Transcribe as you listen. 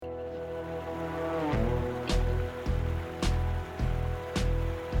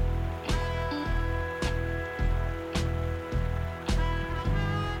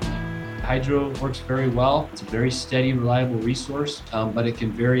hydro works very well. It's a very steady, reliable resource, but it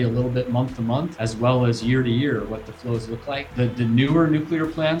can vary a little bit month to month, as well as year to year, what the flows look like. The newer nuclear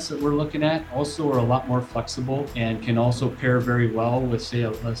plants that we're looking at also are a lot more flexible and can also pair very well with, say,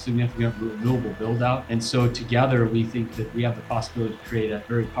 a significant renewable build out. And so together, we think that we have the possibility to create a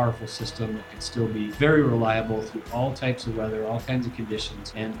very powerful system that can still be very reliable through all types of weather, all kinds of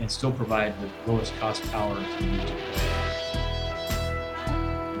conditions, and still provide the lowest cost power to the region.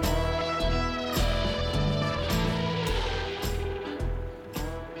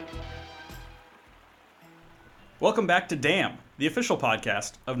 Welcome back to DAM, the official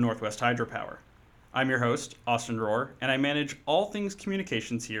podcast of Northwest Hydropower. I'm your host, Austin Rohr, and I manage all things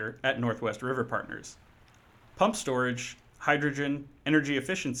communications here at Northwest River Partners. Pump storage, hydrogen, energy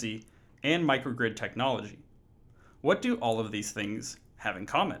efficiency, and microgrid technology. What do all of these things have in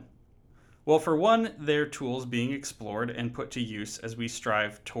common? Well, for one, they're tools being explored and put to use as we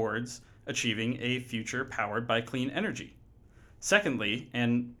strive towards achieving a future powered by clean energy. Secondly,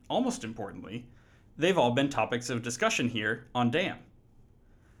 and almost importantly, they've all been topics of discussion here on DAM.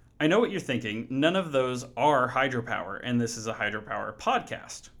 I know what you're thinking, none of those are hydropower, and this is a hydropower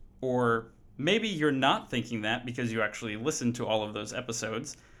podcast. Or maybe you're not thinking that because you actually listened to all of those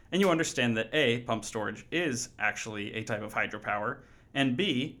episodes, and you understand that A, pump storage is actually a type of hydropower, and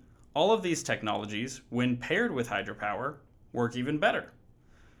B, all of these technologies, when paired with hydropower, work even better.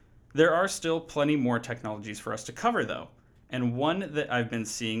 There are still plenty more technologies for us to cover though, and one that I've been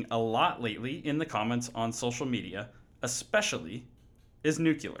seeing a lot lately in the comments on social media, especially, is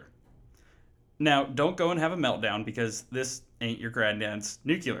nuclear. Now, don't go and have a meltdown because this ain't your granddad's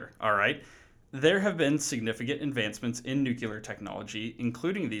nuclear, all right? There have been significant advancements in nuclear technology,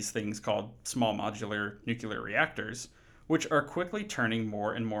 including these things called small modular nuclear reactors, which are quickly turning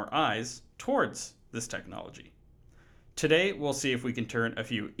more and more eyes towards this technology. Today, we'll see if we can turn a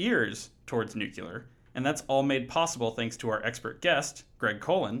few ears towards nuclear, and that's all made possible thanks to our expert guest, Greg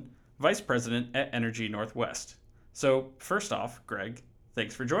Cullen, Vice President at Energy Northwest. So first off, Greg,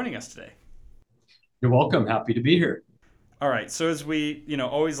 thanks for joining us today. You're welcome. Happy to be here. All right. So as we,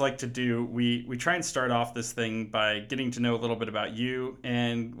 always like to do, we try and start off this thing by getting to know a little bit about you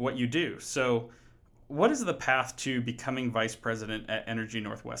and what you do. So what does the path to becoming Vice President at Energy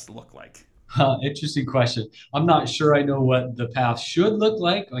Northwest look like? Interesting question. I'm not sure I know what the path should look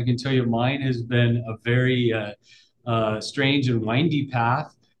like. I can tell you mine has been a very strange and windy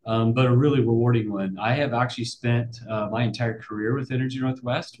path, but a really rewarding one. I have actually spent my entire career with Energy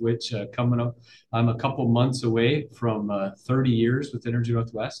Northwest, which coming up, I'm a couple months away from 30 years with Energy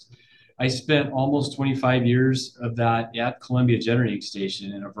Northwest. I spent almost 25 years of that at Columbia Generating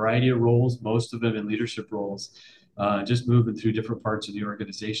Station in a variety of roles, most of them in leadership roles, just moving through different parts of the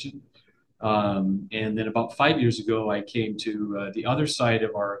organization. And then about 5 years ago, I came to the other side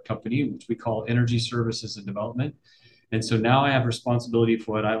of our company, which we call Energy Services and Development. And so now I have responsibility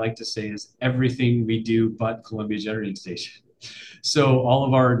for what I like to say is everything we do but Columbia Generating Station. So all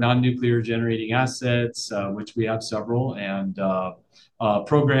of our non-nuclear generating assets, which we have several, and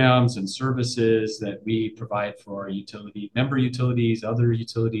programs and services that we provide for our member utilities, other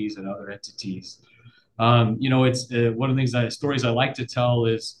utilities, and other entities. It's one of the stories I like to tell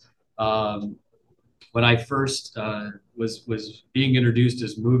is when I first was being introduced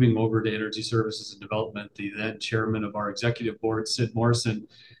as moving over to Energy Services and Development, the then chairman of our executive board, Sid Morrison,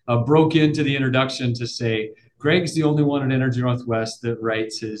 broke into the introduction to say, Greg's the only one at Energy Northwest that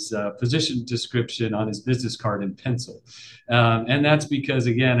writes his position description on his business card in pencil. And that's because,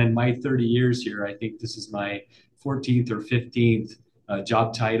 again, in my 30 years here, I think this is my 14th or 15th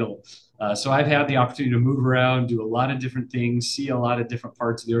job title. So I've had the opportunity to move around, do a lot of different things, see a lot of different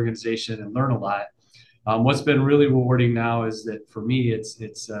parts of the organization, and learn a lot. What's been really rewarding now is that for me, it's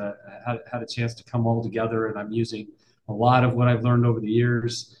had a chance to come all together, and I'm using a lot of what I've learned over the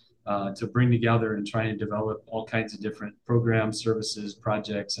years to bring together and try and develop all kinds of different programs, services,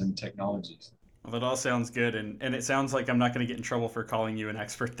 projects, and technologies. Well, that all sounds good, and it sounds like I'm not going to get in trouble for calling you an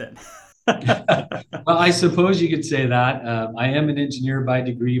expert then. Well, I suppose you could say that. I am an engineer by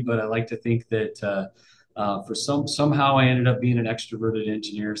degree, but I like to think that somehow I ended up being an extroverted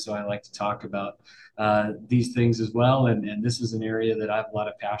engineer. So I like to talk about these things as well, and this is an area that I have a lot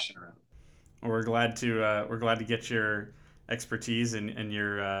of passion around. Well, we're glad to get your expertise and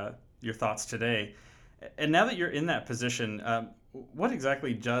your thoughts today. And now that you're in that position, what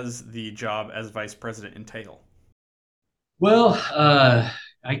exactly does the job as vice president entail? Well,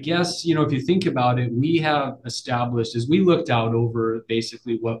 I guess, if you think about it, we have established, as we looked out over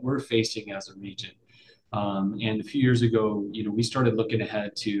basically what we're facing as a region. And a few years ago, we started looking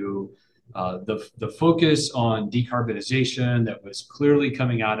ahead to the focus on decarbonization that was clearly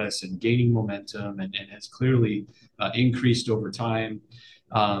coming at us and gaining momentum and has clearly increased over time.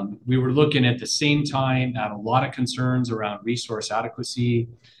 We were looking at the same time at a lot of concerns around resource adequacy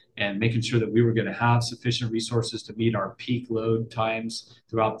and making sure that we were going to have sufficient resources to meet our peak load times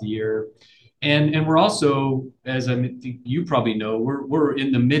throughout the year. And we're also, as I think you probably know, we're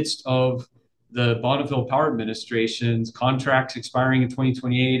in the midst of the Bonneville Power Administration's contracts expiring in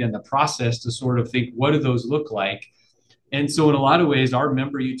 2028 and the process to sort of think, what do those look like? And so in a lot of ways, our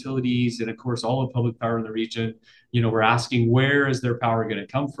member utilities and of course all of public power in the region, we're asking where is their power going to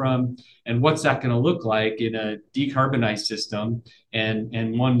come from and what's that going to look like in a decarbonized system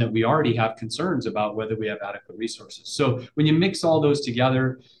and one that we already have concerns about whether we have adequate resources. So when you mix all those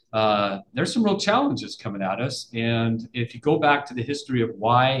together, there's some real challenges coming at us. And if you go back to the history of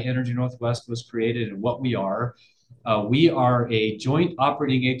why Energy Northwest was created and what we are a joint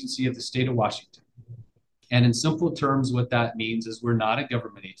operating agency of the state of Washington. And in simple terms, what that means is we're not a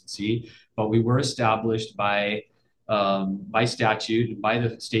government agency, but we were established by statute, by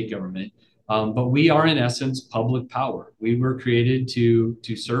the state government. But we are in essence public power. We were created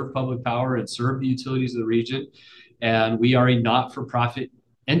to serve public power and serve the utilities of the region. And we are a not-for-profit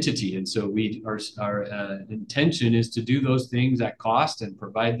entity. And so our intention is to do those things at cost and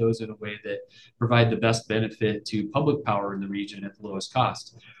provide those in a way that provide the best benefit to public power in the region at the lowest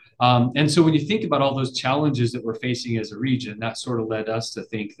cost. And so when you think about all those challenges that we're facing as a region, that sort of led us to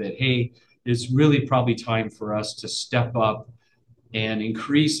think that, hey, it's really probably time for us to step up and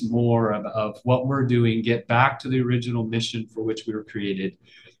increase more of what we're doing, get back to the original mission for which we were created,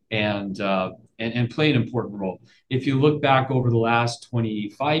 and play an important role. If you look back over the last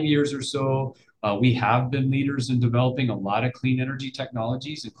 25 years or so, we have been leaders in developing a lot of clean energy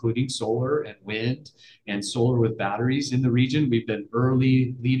technologies, including solar and wind and solar with batteries in the region. We've been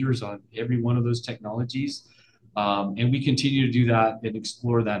early leaders on every one of those technologies. And we continue to do that and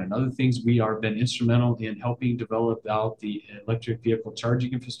explore that. And other things, we are been instrumental in helping develop out the electric vehicle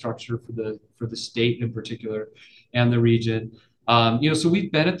charging infrastructure for the state in particular and the region. So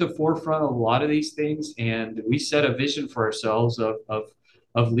we've been at the forefront of a lot of these things, and we set a vision for ourselves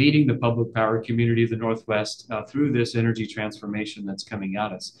of leading the public power community of the Northwest through this energy transformation that's coming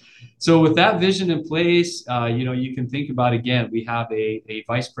at us. So with that vision in place, you can think about, again, we have a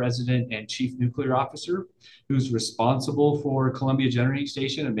vice president and chief nuclear officer who's responsible for Columbia Generating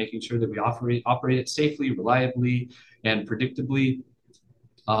Station and making sure that we operate it safely, reliably, and predictably.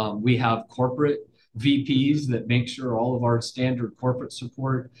 We have corporate VPs that make sure all of our standard corporate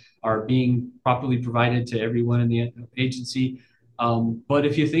support are being properly provided to everyone in the agency. But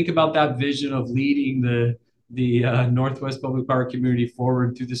if you think about that vision of leading the Northwest Public Power community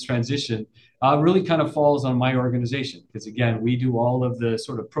forward through this transition, really kind of falls on my organization. Because again, we do all of the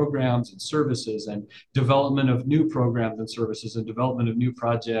sort of programs and services and development of new programs and services and development of new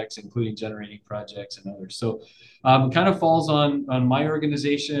projects, including generating projects and others. So it kind of falls on my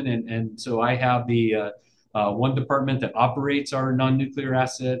organization. And so I have the one department that operates our non-nuclear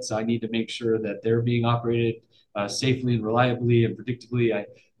assets. I need to make sure that they're being operated safely and reliably and predictably.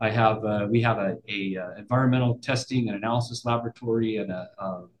 We have a environmental testing and analysis laboratory and a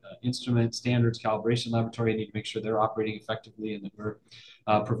instrument standards calibration laboratory. I need to make sure they're operating effectively and that we're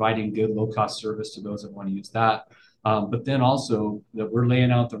providing good low-cost service to those that want to use that. But then also that we're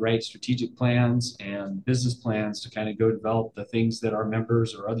laying out the right strategic plans and business plans to kind of go develop the things that our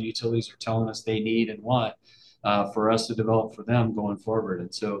members or other utilities are telling us they need and want for us to develop for them going forward.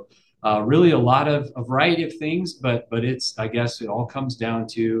 And so really a variety of things, but I guess it all comes down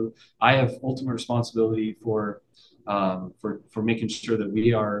to I have ultimate responsibility for making sure that we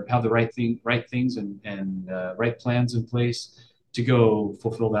have the right things and right plans in place to go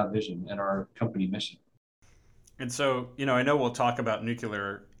fulfill that vision and our company mission. And so, I know we'll talk about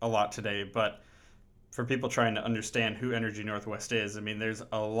nuclear a lot today, but for people trying to understand who Energy Northwest is, I mean, there's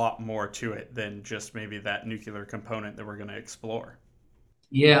a lot more to it than just maybe that nuclear component that we're going to explore.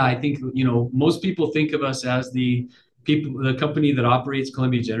 Yeah, I think most people think of us as the company that operates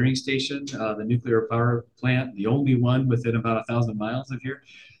Columbia Generating Station, the nuclear power plant, the only one within about 1,000 miles of here.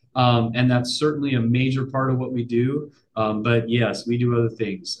 And that's certainly a major part of what we do. But yes, we do other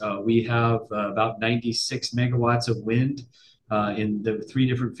things. We have about 96 megawatts of wind in the three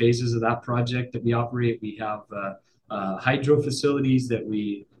different phases of that project that we operate. We have hydro facilities that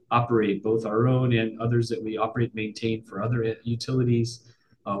we operate, both our own and others that we operate and maintain for other utilities.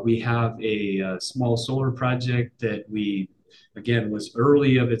 We have a small solar project that again, was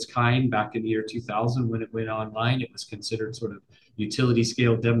early of its kind back in the year 2000 when it went online. It was considered sort of utility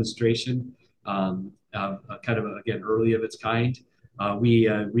scale demonstration, kind of, again, early of its kind. We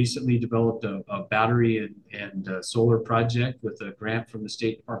recently developed a battery and solar project with a grant from the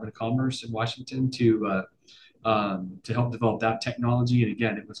State Department of Commerce in Washington to help develop that technology. And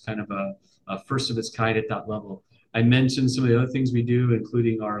again, it was kind of a first of its kind at that level. I mentioned some of the other things we do,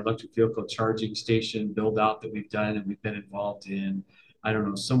 including our electric vehicle charging station build out that we've done, and we've been involved in, I don't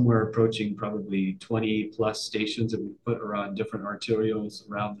know, somewhere approaching probably 20 plus stations that we put around different arterials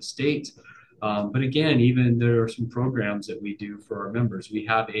around the state. But again, even there are some programs that we do for our members. We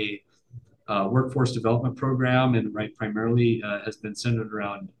have a workforce development program, and right primarily has been centered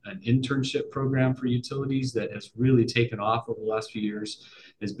around an internship program for utilities that has really taken off over the last few years,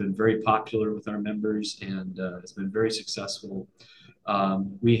 has been very popular with our members, and has been very successful.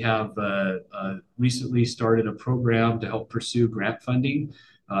 We have recently started a program to help pursue grant funding.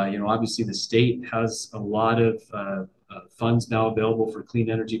 Obviously the state has a lot of funds now available for clean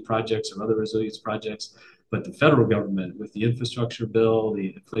energy projects or other resilience projects. But the federal government, with the infrastructure bill,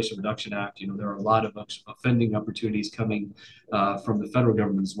 the Inflation Reduction Act, there are a lot of funding opportunities coming from the federal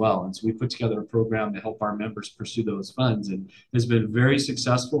government as well. And so we put together a program to help our members pursue those funds, and has been very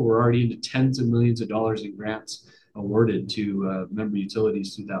successful. We're already into tens of millions of dollars in grants awarded to member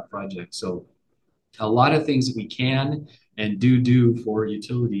utilities through that project. So a lot of things that we can and do for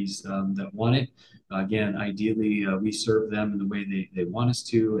utilities that want it. Again, ideally, we serve them in the way they want us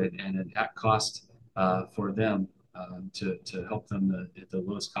to, and at cost for them to help them at the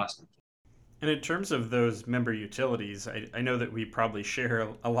lowest cost. And in terms of those member utilities, I know that we probably share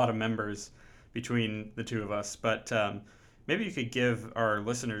a lot of members between the two of us, but maybe you could give our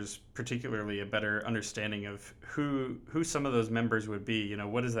listeners particularly a better understanding of who some of those members would be.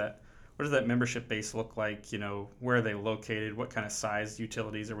 What does that membership base look like? Where are they located? What kind of size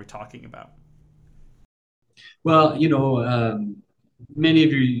utilities are we talking about? Well, many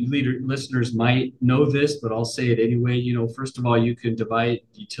of your listeners might know this, but I'll say it anyway. First of all, you can divide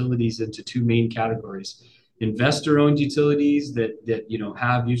utilities into two main categories: investor-owned utilities that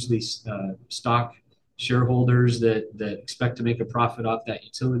have usually stock shareholders that expect to make a profit off that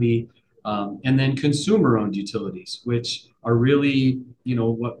utility, and then consumer-owned utilities, which are really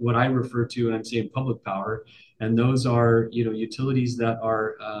what I refer to when I'm saying public power, and those are utilities that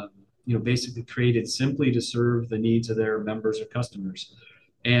are basically created simply to serve the needs of their members or customers.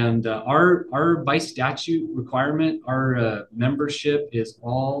 And our by statute requirement, our membership is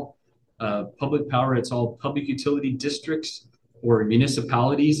all public power. It's all public utility districts or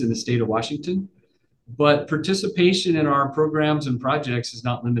municipalities in the state of Washington. But participation in our programs and projects is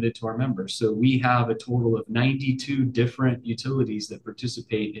not limited to our members. So we have a total of 92 different utilities that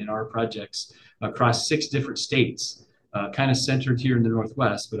participate in our projects across 6 different states, kind of centered here in the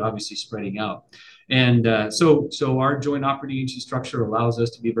Northwest, but obviously spreading out. And so our joint operating agency structure allows us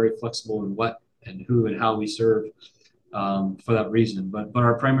to be very flexible in what and who and how we serve for that reason. But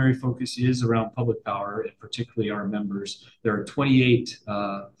our primary focus is around public power, and particularly our members. There are 28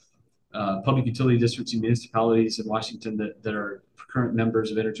 public utility districts and municipalities in Washington that are current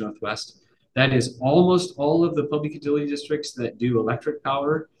members of Energy Northwest. That is almost all of the public utility districts that do electric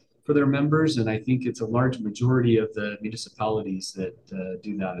power for their members, and I think it's a large majority of the municipalities that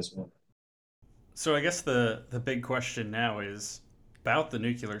do that as well. So I guess the big question now is about the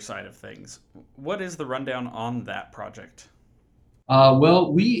nuclear side of things. What is the rundown on that project?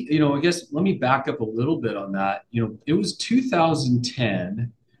 Well, I guess let me back up a little bit on that. It was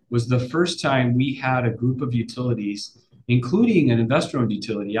 2010 was the first time we had a group of utilities, including an investor-owned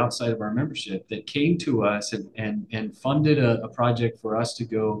utility outside of our membership, that came to us and funded a project for us to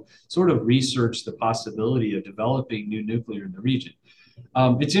go sort of research the possibility of developing new nuclear in the region.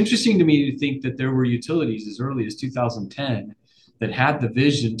 It's interesting to me to think that there were utilities as early as 2010 that had the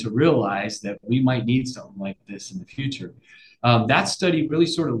vision to realize that we might need something like this in the future. That study really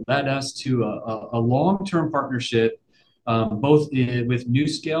sort of led us to a long-term partnership, both with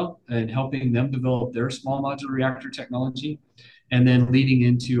NuScale and helping them develop their small modular reactor technology, and then leading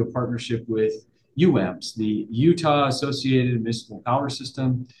into a partnership with UAMPS, the Utah Associated Municipal Power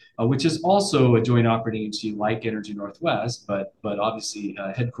System, which is also a joint operating agency like Energy Northwest, but obviously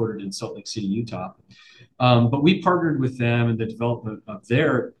headquartered in Salt Lake City, Utah. But we partnered with them in the development of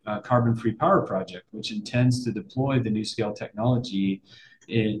their carbon-free power project, which intends to deploy the NuScale technology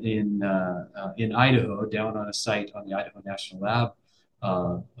in Idaho, down on a site on the Idaho National Lab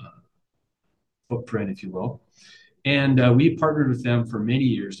footprint, if you will. And we partnered with them for many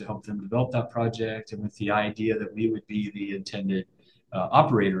years to help them develop that project, and with the idea that we would be the intended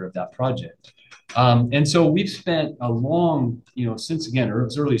operator of that project. And so we've spent a long, since again,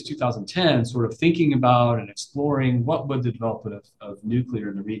 as early as 2010, sort of thinking about and exploring what would the development of nuclear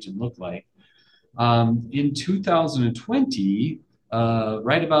in the region look like. In 2020,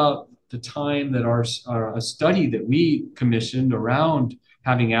 right about the time that a study that we commissioned around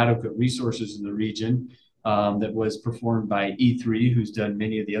having adequate resources in the region that was performed by E3, who's done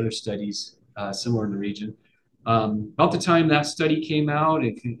many of the other studies similar in the region. About the time that study came out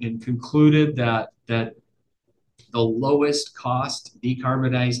and concluded that the lowest cost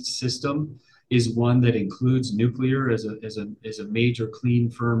decarbonized system is one that includes nuclear as a major clean,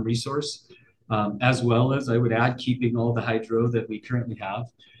 firm resource, as well as, I would add, keeping all the hydro that we currently have.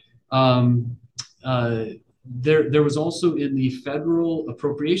 Um, uh, there was also in the federal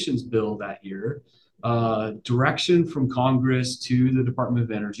appropriations bill that year direction from Congress to the Department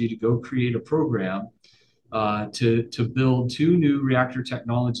of Energy to go create a program to build two new reactor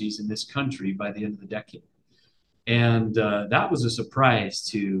technologies in this country by the end of the decade. And that was a surprise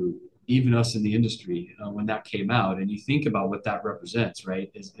to even us in the industry when that came out. And you think about what that represents,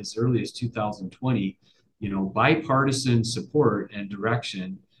 right? As early as 2020, bipartisan support and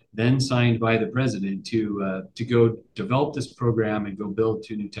direction, then signed by the president to go develop this program and go build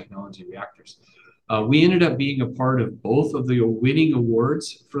two new technology reactors. We ended up being a part of both of the winning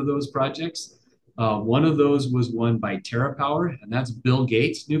awards for those projects. One of those was won by TerraPower, and that's Bill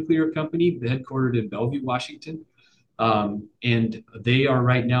Gates' nuclear company, headquartered in Bellevue, Washington. And they are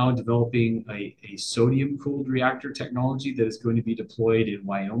right now developing a sodium cooled reactor technology that is going to be deployed in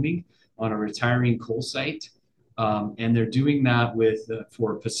Wyoming on a retiring coal site. And they're doing that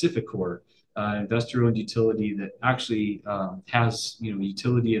for Pacificor, investor-owned utility that actually has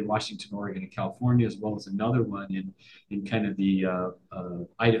utility in Washington, Oregon, and California, as well as another one in kind of the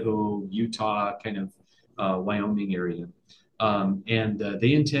Idaho, Utah, kind of Wyoming area. And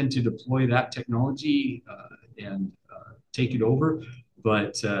they intend to deploy that technology and take it over.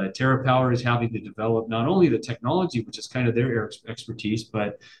 But TerraPower is having to develop not only the technology, which is kind of their expertise,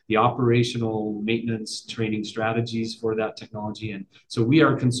 but the operational maintenance training strategies for that technology. And so we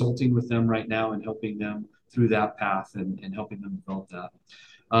are consulting with them right now and helping them through that path and helping them develop that.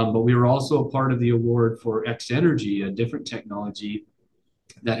 But we were also a part of the award for X Energy, a different technology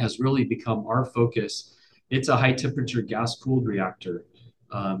that has really become our focus. It's a high temperature gas cooled reactor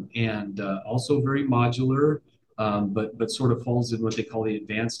and also very modular. But sort of falls in what they call the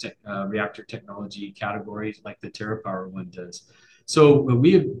advanced reactor technology categories, like the TerraPower one does. So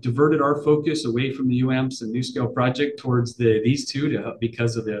we have diverted our focus away from the UAMPS and NuScale project towards these two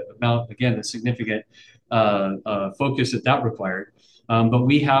because of the amount, again, the significant focus that required. But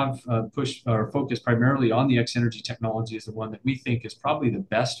we have pushed our focus primarily on the X Energy technology as the one that we think is probably the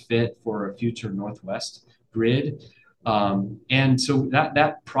best fit for a future Northwest grid. And so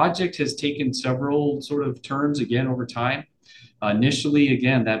that project has taken several sort of turns again over time. Initially,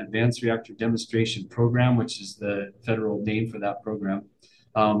 again, that Advanced Reactor Demonstration Program, which is the federal name for that program,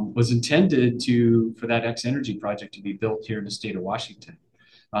 was intended for that X Energy project to be built here in the state of Washington.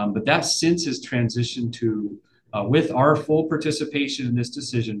 But that since has transitioned to, with our full participation in this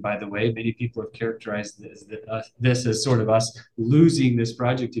decision, by the way, many people have characterized this as sort of us losing this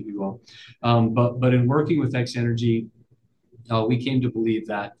project, if you will. But in working with X Energy, we came to believe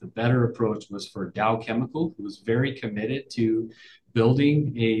that the better approach was for Dow Chemical, who was very committed to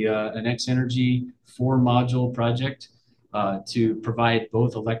building an X Energy 4-module project to provide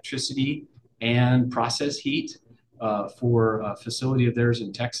both electricity and process heat for a facility of theirs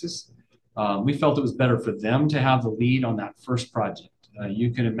in Texas. We felt it was better for them to have the lead on that first project.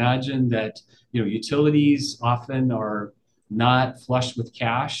 You can imagine that utilities often are not flush with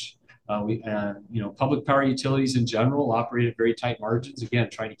cash. Public power utilities in general operate at very tight margins, again,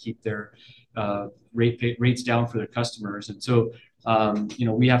 trying to keep their rates down for their customers. And so,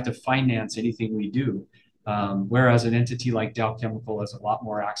 we have to finance anything we do. Whereas an entity like Dow Chemical has a lot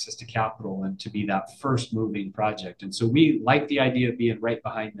more access to capital and to be that first moving project. And so we like the idea of being right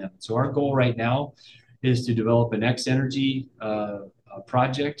behind them. So our goal right now is to develop an X Energy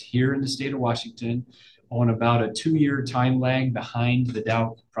project here in the state of Washington on about a 2-year time lag behind the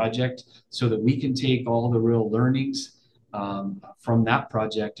Dow project so that we can take all the real learnings from that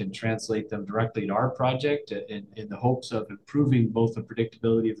project and translate them directly to our project in the hopes of improving both the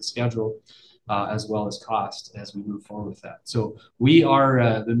predictability of the schedule as well as cost as we move forward with that. So we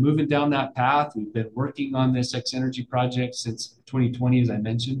are been moving down that path. We've been working on this X Energy project since 2020, as I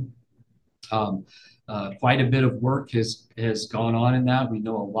mentioned. Quite a bit of work has gone on in that. We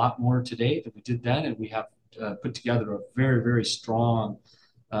know a lot more today than we did then, and we have put together a very, very strong,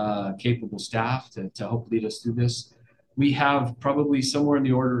 capable staff to help lead us through this. We have probably somewhere in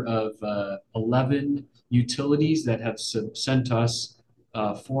the order of 11 utilities that have sent us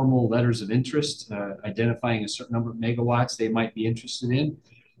formal letters of interest, identifying a certain number of megawatts they might be interested in.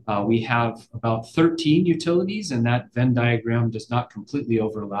 We have about 13 utilities, and that Venn diagram does not completely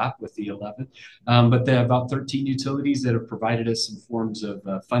overlap with the 11, but there are about 13 utilities that have provided us some forms of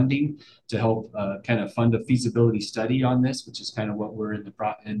funding to help kind of fund a feasibility study on this, which is kind of what we're in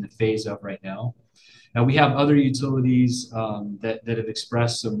the phase of right now. Now we have other utilities that have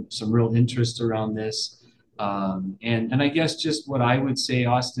expressed some real interest around this. And I guess just what I would say,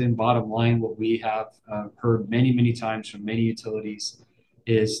 Austin, bottom line, what we have heard many times from many utilities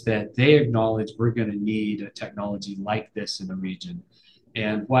is that they acknowledge we're going to need a technology like this in the region.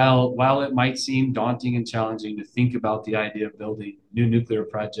 And while it might seem daunting and challenging to think about the idea of building new nuclear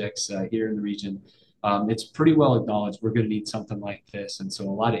projects here in the region, it's pretty well acknowledged we're going to need something like this. And so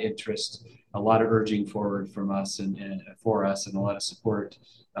a lot of interest, a lot of urging forward from us and for us, and a lot of support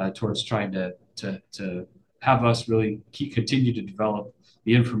towards trying to have us really continue to develop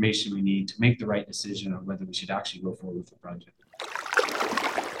the information we need to make the right decision on whether we should actually go forward with the project.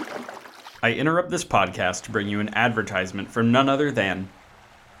 I interrupt this podcast to bring you an advertisement from none other than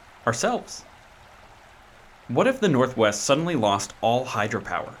ourselves. What if the Northwest suddenly lost all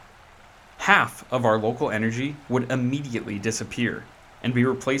hydropower? Half of our local energy would immediately disappear and be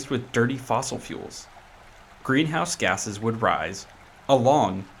replaced with dirty fossil fuels. Greenhouse gases would rise,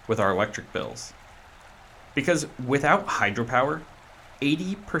 along with our electric bills. Because without hydropower,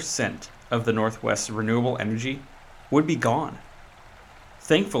 80% of the Northwest's renewable energy would be gone.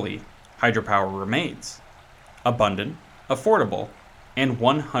 Thankfully, hydropower remains abundant, affordable, and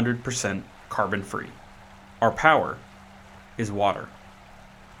 100% carbon-free. Our power is water.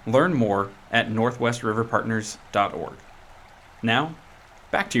 Learn more at northwestriverpartners.org. Now,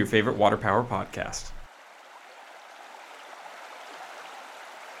 back to your favorite water power podcast.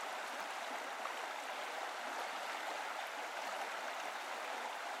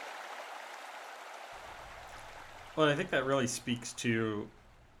 Well, I think that really speaks to,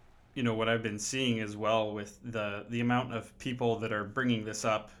 what I've been seeing as well with the amount of people that are bringing this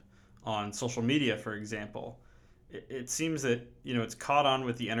up on social media, for example. It seems that, it's caught on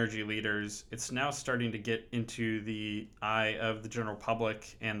with the energy leaders. It's now starting to get into the eye of the general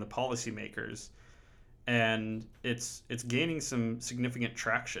public and the policymakers, and it's gaining some significant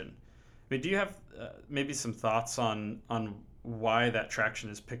traction. I mean, do you have maybe some thoughts on why that traction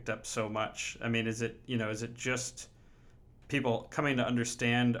has picked up so much? I mean, is it just people coming to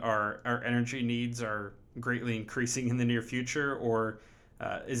understand our energy needs are greatly increasing in the near future, or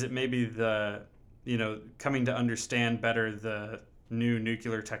is it maybe the coming to understand better the new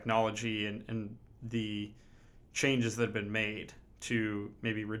nuclear technology and the changes that have been made to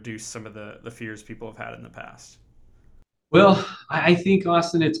maybe reduce some of the fears people have had in the past? Well, I think,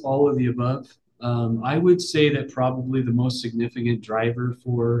 Austin, it's all of the above. I would say that probably the most significant driver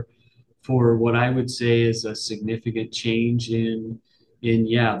for what I would say is a significant change in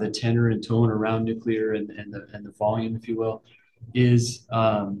the tenor and tone around nuclear and the volume, if you will, is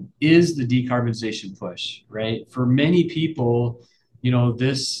the decarbonization push, right? For many people,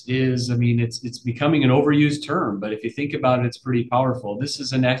 this is, I mean, it's becoming an overused term, but if you think about it, it's pretty powerful. This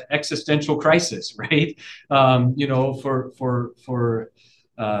is an existential crisis, right? For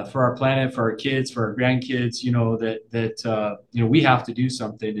our planet, for our kids, for our grandkids, that we have to do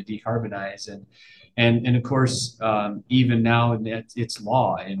something to decarbonize. And of course, even now, it's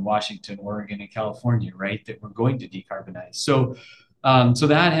law in Washington, Oregon, and California, right, that we're going to decarbonize. So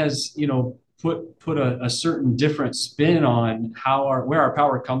that has, put a certain different spin on where our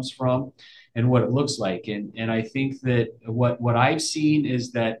power comes from and what it looks like. And I think that what I've seen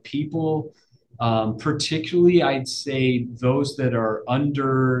is that people, particularly, I'd say those that are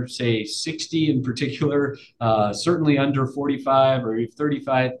under, say, 60 in particular, certainly under 45 or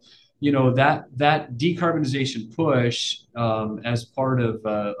 35, that decarbonization push, as part of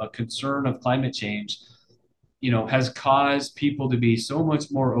a concern of climate change, has caused people to be so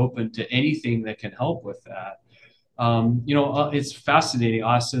much more open to anything that can help with that. It's fascinating,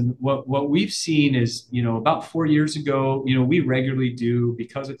 Austin. What we've seen is, about 4 years ago, we regularly do,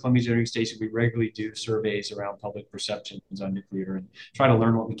 because of Columbia Generating Station, we regularly do surveys around public perceptions on nuclear and try to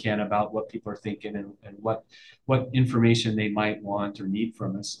learn what we can about what people are thinking and what information they might want or need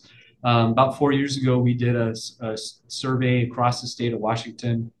from us. About 4 years ago, we did a survey across the state of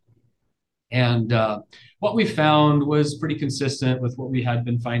Washington. And what we found was pretty consistent with what we had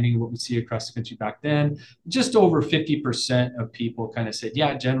been finding, what we see across the country back then. Just over 50% of people kind of said,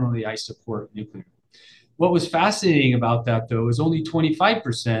 yeah, generally I support nuclear. What was fascinating about that, though, is only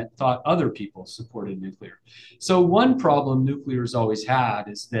 25% thought other people supported nuclear. So one problem nuclear's always had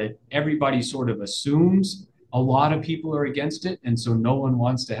is that everybody sort of assumes A lot of people are against it, and so no one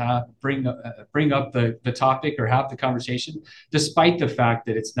wants to bring up the topic or have the conversation, despite the fact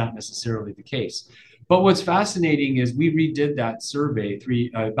that it's not necessarily the case. But what's fascinating is we redid that survey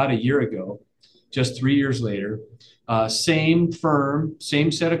about a year ago, just 3 years later. Same firm,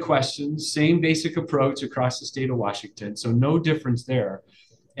 same set of questions, same basic approach across the state of Washington. So no difference there.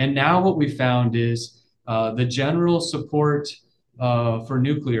 And now what we found is the general support for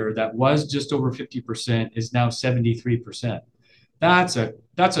nuclear that was just over 50% is now 73%.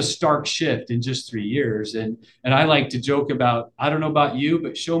 That's a stark shift in just 3 years. And I like to joke about, I don't know about you,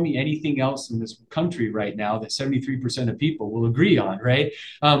 but show me anything else in this country right now that 73% of people will agree on, right?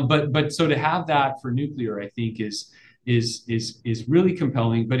 But so to have that for nuclear, I think is really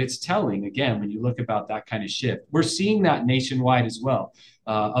compelling, but it's telling again when you look about that kind of shift. We're seeing that nationwide as well.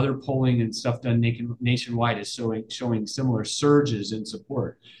 Other polling and stuff done nationwide is showing similar surges in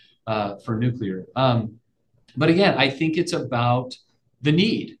support for nuclear. But again, I think it's about the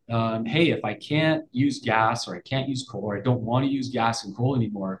need. Hey, if I can't use gas or I can't use coal or I don't want to use gas and coal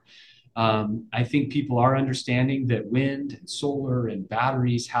anymore, I think people are understanding that wind and solar and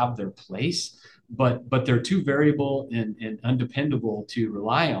batteries have their place, but they're too variable and undependable to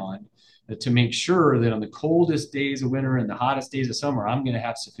rely on to make sure that on the coldest days of winter and the hottest days of summer, I'm going to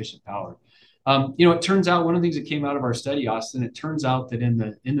have sufficient power. It turns out one of the things that came out of our study, Austin, it turns out that in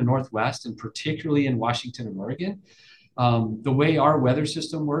the Northwest and particularly in Washington and Oregon, the way our weather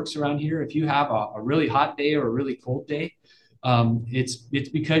system works around here, if you have a really hot day or a really cold day, it's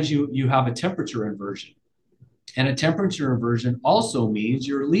because you have a temperature inversion. And a temperature inversion also means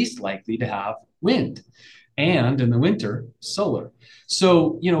you're least likely to have wind and in the winter, solar.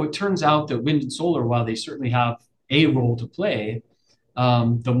 So, it turns out that wind and solar, while they certainly have a role to play,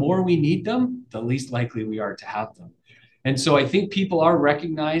 the more we need them, the least likely we are to have them. And so I think people are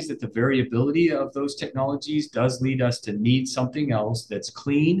recognized that the variability of those technologies does lead us to need something else that's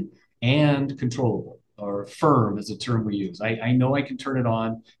clean and controllable, or firm is a term we use. I know I can turn it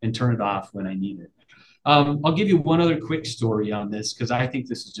on and turn it off when I need it. I'll give you one other quick story on this because I think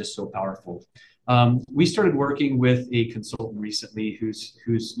this is just so powerful. We started working with a consultant recently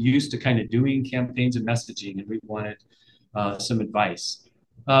who's used to kind of doing campaigns and messaging, and we wanted some advice.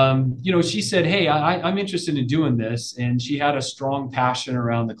 She said, "Hey, I'm interested in doing this," and she had a strong passion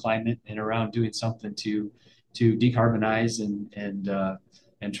around the climate and around doing something to decarbonize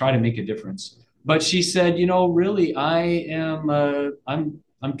and try to make a difference. But she said, really, I'm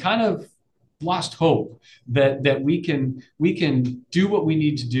kind of lost hope that we can do what we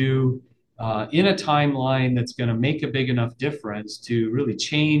need to do in a timeline that's going to make a big enough difference to really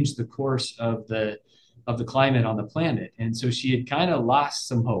change the course of the climate on the planet. And so she had kind of lost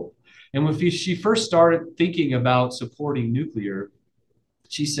some hope. And when she first started thinking about supporting nuclear,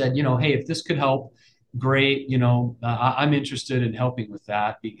 she said, hey, if this could help, great. I'm interested in helping with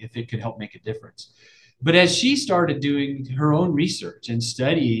that if it could help make a difference. But as she started doing her own research and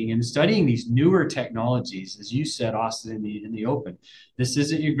studying these newer technologies, as you said, Austin, in the open, this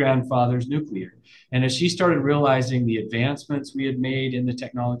isn't your grandfather's nuclear. And as she started realizing the advancements we had made in the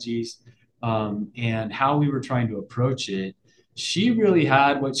technologies, and how we were trying to approach it, she really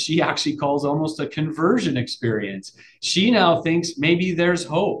had what she actually calls almost a conversion experience. She now thinks maybe there's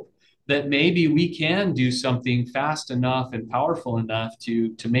hope, that maybe we can do something fast enough and powerful enough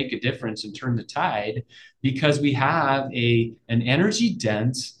to make a difference and turn the tide, because we have an energy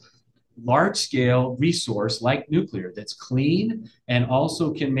dense, large scale resource like nuclear that's clean and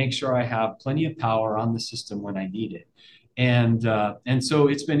also can make sure I have plenty of power on the system when I need it. And so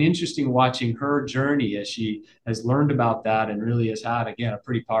it's been interesting watching her journey as she has learned about that and really has had, again, a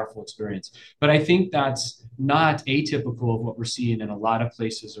pretty powerful experience. But I think that's not atypical of what we're seeing in a lot of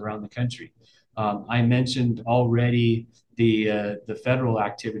places around the country. I mentioned already the federal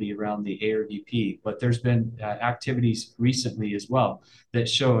activity around the ARDP, but there's been activities recently as well that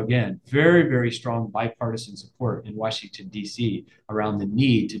show, again, very, very strong bipartisan support in Washington, D.C. around the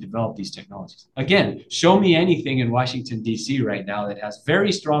need to develop these technologies. Again, show me anything in Washington, D.C. right now that has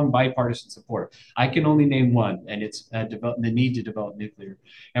very strong bipartisan support. I can only name one, and it's the need to develop nuclear.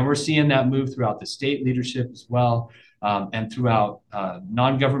 And we're seeing that move throughout the state leadership as well. And throughout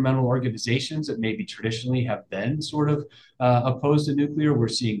non-governmental organizations that maybe traditionally have been sort of opposed to nuclear, we're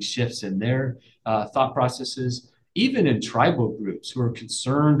seeing shifts in their thought processes. Even in tribal groups who are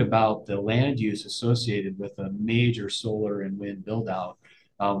concerned about the land use associated with a major solar and wind build out,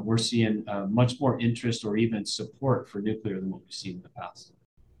 we're seeing much more interest or even support for nuclear than what we've seen in the past.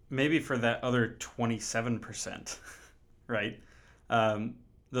 Maybe for that other 27%, right?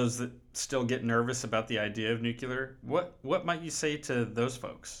 Those that still get nervous about the idea of nuclear, what might you say to those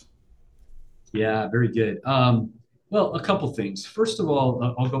folks? Yeah, very good. Well, a couple things. First of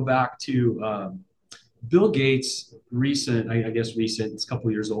all, I'll go back to Bill Gates' recent, I guess recent, it's a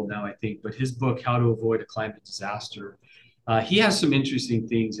couple years old now, I think, but his book, How to Avoid a Climate Disaster, he has some interesting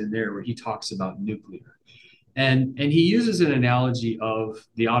things in there where he talks about nuclear. And he uses an analogy of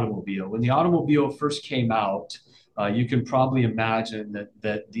the automobile. When the automobile first came out, you can probably imagine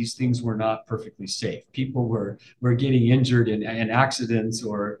that these things were not perfectly safe. People were getting injured in accidents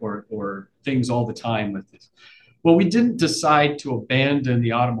or things all the time with this. Well, we didn't decide to abandon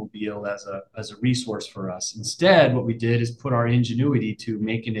the automobile as a resource for us. Instead, what we did is put our ingenuity to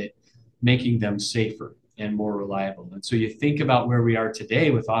making them safer and more reliable. And so you think about where we are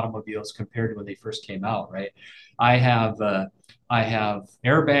today with automobiles compared to when they first came out, right? I have uh, I have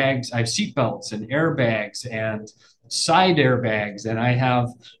airbags, I have seatbelts and airbags and side airbags, and I have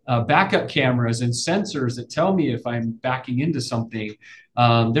backup cameras and sensors that tell me if I'm backing into something.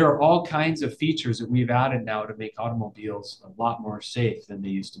 There are all kinds of features that we've added now to make automobiles a lot more safe than they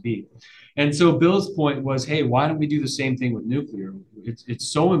used to be. And so Bill's point was, hey, why don't we do the same thing with nuclear?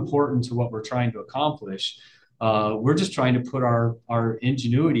 It's so important to what we're trying to accomplish. We're just trying to put our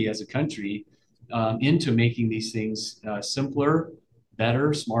ingenuity as a country into making these things simpler,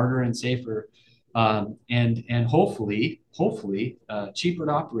 better, smarter, and safer, and hopefully cheaper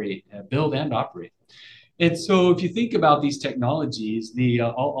to operate, build and operate. And so, if you think about these technologies,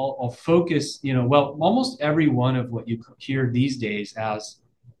 I'll focus, well, almost every one of what you hear these days as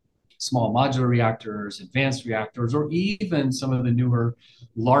small modular reactors, advanced reactors, or even some of the newer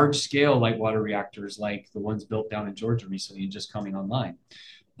large scale light water reactors like the ones built down in Georgia recently and just coming online.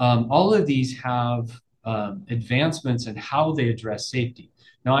 All of these have advancements in how they address safety.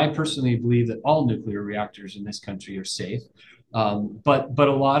 Now, I personally believe that all nuclear reactors in this country are safe. But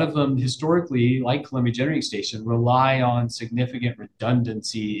a lot of them historically, like Columbia Generating Station, rely on significant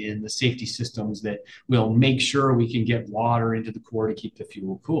redundancy in the safety systems that will make sure we can get water into the core to keep the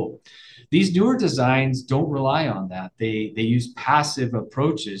fuel cool. These newer designs don't rely on that. They use passive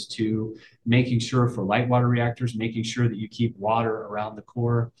approaches to making sure for light water reactors, making sure that you keep water around the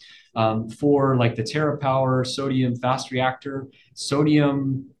core. For like the TerraPower sodium fast reactor,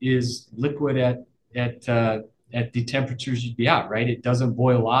 sodium is liquid at the temperatures you'd be at, right? It doesn't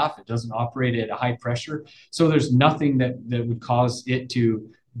boil off. It doesn't operate at a high pressure. So there's nothing that would cause the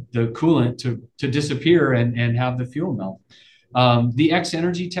coolant to disappear and have the fuel melt. The X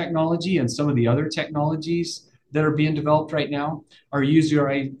energy technology and some of the other technologies that are being developed right now are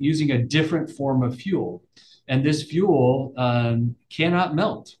using a different form of fuel. And this fuel cannot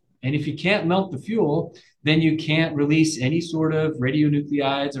melt. And if you can't melt the fuel, then you can't release any sort of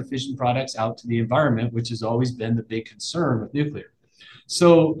radionuclides or fission products out to the environment, which has always been the big concern with nuclear.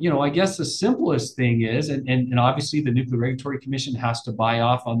 So, I guess the simplest thing is, and obviously the Nuclear Regulatory Commission has to buy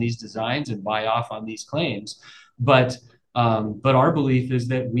off on these designs and buy off on these claims. But our belief is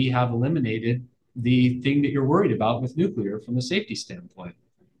that we have eliminated the thing that you're worried about with nuclear from a safety standpoint.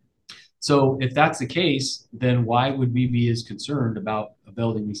 So if that's the case, then why would we be as concerned about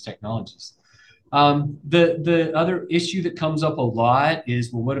building these technologies? The other issue that comes up a lot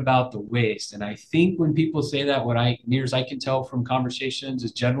is, well, what about the waste? And I think when people say that, near as I can tell from conversations,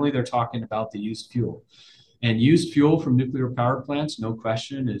 is generally they're talking about the used fuel. And used fuel from nuclear power plants, no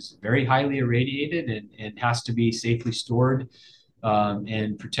question, is very highly irradiated and has to be safely stored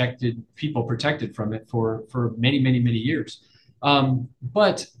and people protected from it for many, many, many years.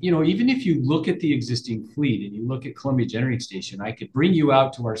 But even if you look at the existing fleet and you look at Columbia Generating Station, I could bring you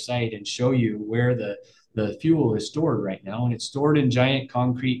out to our site and show you where the fuel is stored right now. And it's stored in giant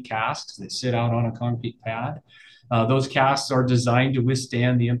concrete casks that sit out on a concrete pad. Those casks are designed to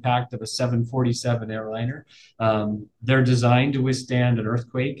withstand the impact of a 747 airliner. They're designed to withstand an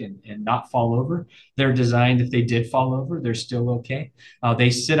earthquake and not fall over. They're designed, if they did fall over, they're still okay.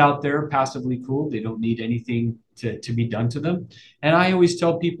 They sit out there passively cooled. They don't need anything to be done to them. And I always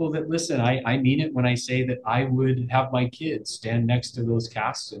tell people that, listen, I mean it when I say that I would have my kids stand next to those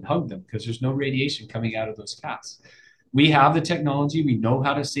casks and hug them because there's no radiation coming out of those casks. We have the technology. We know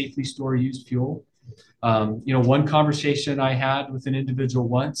how to safely store used fuel. One conversation I had with an individual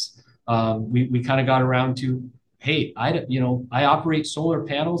once, we kind of got around to, hey, I operate solar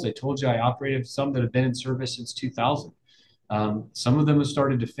panels. I told you I operated some that have been in service since 2000. Some of them have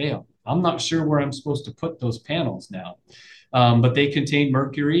started to fail. I'm not sure where I'm supposed to put those panels now, but they contain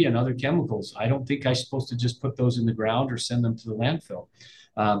mercury and other chemicals. I don't think I'm supposed to just put those in the ground or send them to the landfill.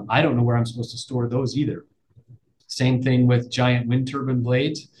 I don't know where I'm supposed to store those either. Same thing with giant wind turbine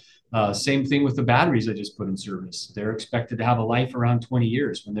blades. Same thing with the batteries I just put in service. They're expected to have a life around 20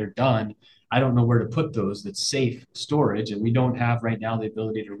 years. When they're done, I don't know where to put those that's safe storage. And we don't have right now the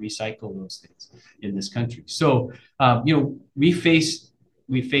ability to recycle those things in this country. So, we face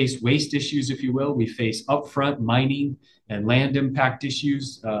waste issues, if you will. We face upfront mining and land impact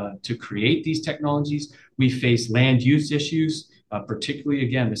issues to create these technologies. We face land use issues, particularly,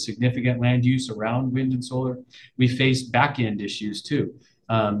 again, the significant land use around wind and solar. We face back end issues too.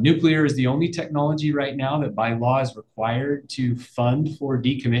 Nuclear is the only technology right now that by law is required to fund for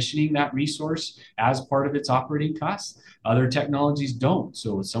decommissioning that resource as part of its operating costs. Other technologies don't.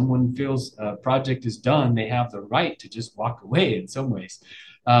 So if someone feels a project is done, they have the right to just walk away in some ways.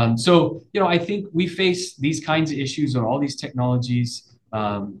 I think we face these kinds of issues on all these technologies.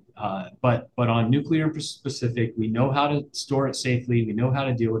 But on nuclear in specific, we know how to store it safely. We know how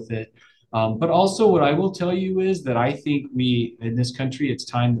to deal with it. But also, what I will tell you is that I think we, in this country, it's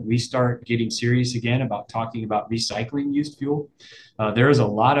time that we start getting serious again about talking about recycling used fuel. There is a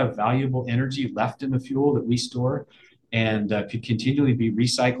lot of valuable energy left in the fuel that we store and could continually be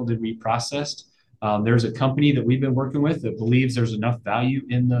recycled and reprocessed. There's a company that we've been working with that believes there's enough value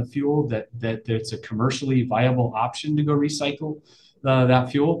in the fuel that it's a commercially viable option to go recycle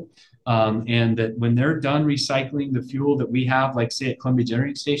that fuel. And that when they're done recycling the fuel that we have, like say at Columbia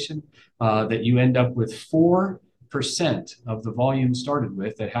Generating Station, that you end up with 4% of the volume started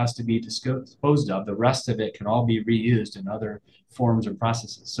with that has to be disposed of. The rest of it can all be reused in other forms or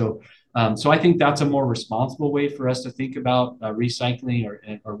processes. So I think that's a more responsible way for us to think about recycling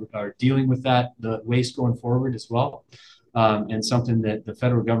or dealing with the waste going forward as well. And something that the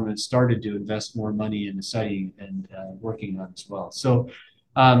federal government started to invest more money in studying and working on as well. So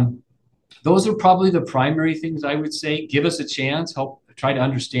those are probably the primary things I would say. Give us a chance, help try to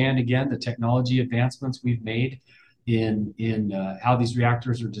understand again the technology advancements we've made in how these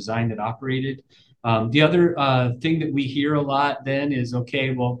reactors are designed and operated. The other thing that we hear a lot then is,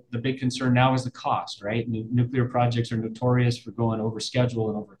 okay, well, the big concern now is the cost, right? Nuclear projects are notorious for going over schedule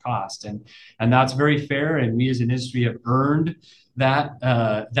and over cost, and that's very fair. And we as an industry have earned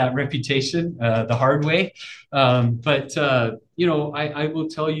that reputation the hard way. I will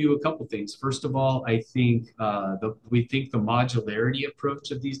tell you a couple things. First of all, I think we think the modularity approach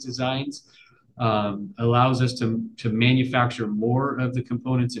of these designs allows us to manufacture more of the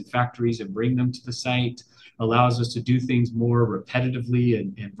components in factories and bring them to the site, allows us to do things more repetitively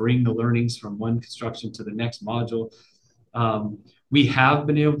and bring the learnings from one construction to the next module. We have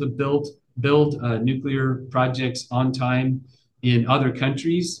been able to build nuclear projects on time in other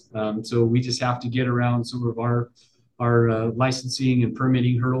countries. So we just have to get around some of our licensing and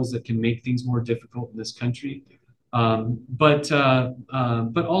permitting hurdles that can make things more difficult in this country. But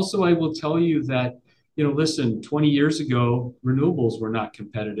also I will tell you that, listen, 20 years ago, renewables were not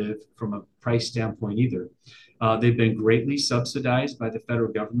competitive from a price standpoint either. They've been greatly subsidized by the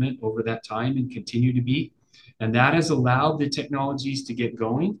federal government over that time and continue to be. And that has allowed the technologies to get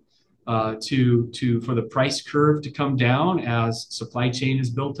going, for the price curve to come down as supply chain is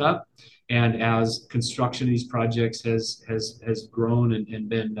built up and as construction of these projects has grown and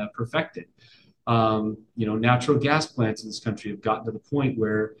been perfected. Natural gas plants in this country have gotten to the point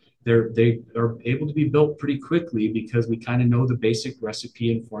where they are able to be built pretty quickly because we kind of know the basic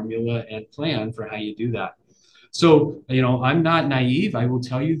recipe and formula and plan for how you do that. So, I'm not naive. I will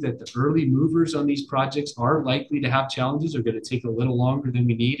tell you that the early movers on these projects are likely to have challenges. They're going to take a little longer than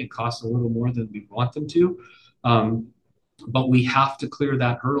we need and cost a little more than we want them to. But we have to clear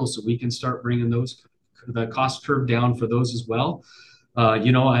that hurdle so we can start bringing the cost curve down for those as well.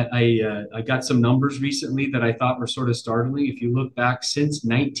 I got some numbers recently that I thought were sort of startling. If you look back since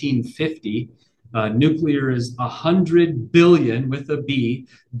 1950, nuclear is $100 billion with a B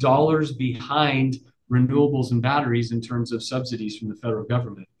dollars behind renewables and batteries in terms of subsidies from the federal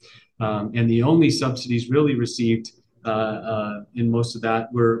government. And the only subsidies really received in most of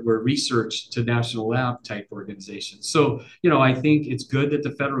that were research to national lab type organizations. So, I think it's good that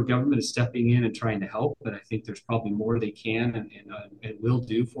the federal government is stepping in and trying to help, but I think there's probably more they can and will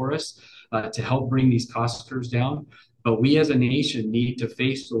do for us to help bring these cost curves down. But we as a nation need to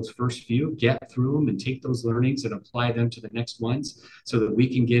face those first few, get through them and take those learnings and apply them to the next ones so that we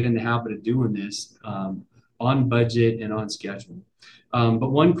can get in the habit of doing this on budget and on schedule. But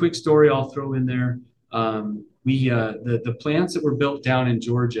one quick story I'll throw in there. The plants that were built down in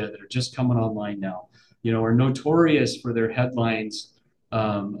Georgia that are just coming online now, are notorious for their headlines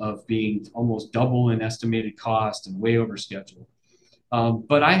of being almost double in estimated cost and way over schedule.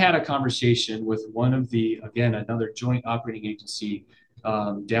 But I had a conversation with one of another joint operating agency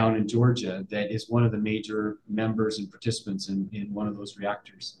down in Georgia that is one of the major members and participants in one of those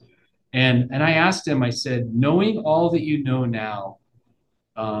reactors. And I asked him, I said, knowing all that you know now,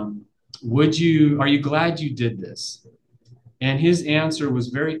 um, are you glad you did this? And his answer was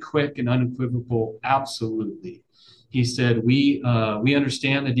very quick and unequivocal, absolutely. He said, we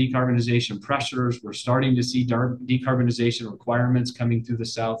understand the decarbonization pressures. We're starting to see decarbonization requirements coming through the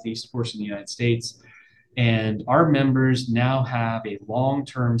southeast portion of the United States. And our members now have a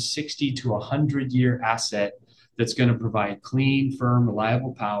long-term 60 to 100-year asset that's going to provide clean, firm,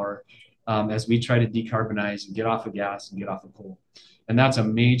 reliable power as we try to decarbonize and get off of gas and get off of coal. And that's a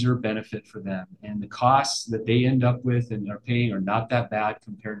major benefit for them. And the costs that they end up with and are paying are not that bad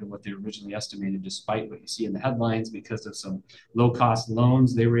compared to what they originally estimated, despite what you see in the headlines because of some low-cost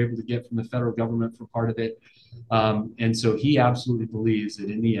loans they were able to get from the federal government for part of it. And so he absolutely believes that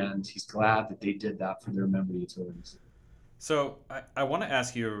in the end, he's glad that they did that for their member utilities. So I want to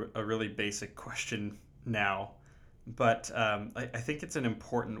ask you a really basic question now, but I think it's an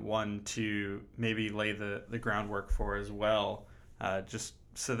important one to maybe lay the groundwork for as well, just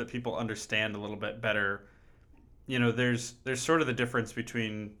so that people understand a little bit better. There's sort of the difference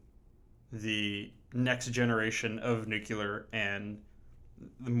between the next generation of nuclear and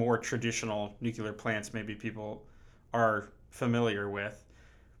the more traditional nuclear plants maybe people are familiar with.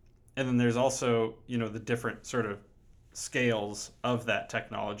 And then there's also, the different sort of scales of that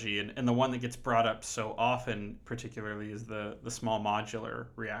technology. And the one that gets brought up so often, particularly, is the small modular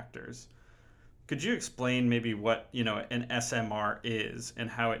reactors. Could you explain maybe what, an SMR is and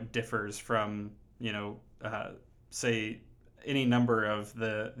how it differs from, say, any number of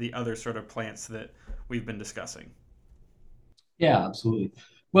the other sort of plants that we've been discussing? Yeah, absolutely.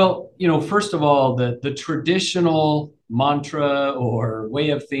 Well, first of all, the traditional mantra or way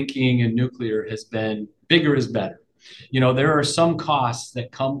of thinking in nuclear has been bigger is better. There are some costs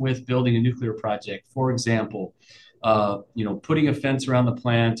that come with building a nuclear project. For example, putting a fence around the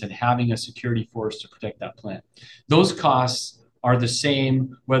plant and having a security force to protect that plant. Those costs are the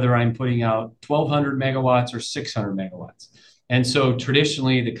same whether I'm putting out 1,200 megawatts or 600 megawatts. And so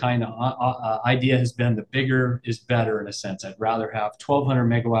traditionally, the kind of idea has been the bigger is better in a sense. I'd rather have 1,200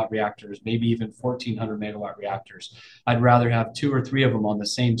 megawatt reactors, maybe even 1,400 megawatt reactors. I'd rather have two or three of them on the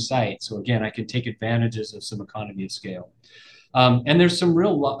same site. So again, I can take advantages of some economy of scale. And there's some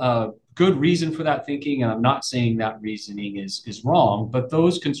real good reason for that thinking. And I'm not saying that reasoning is wrong, but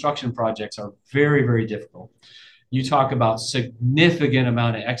those construction projects are very, very difficult. You talk about significant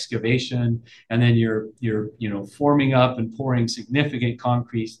amount of excavation, and then you're forming up and pouring significant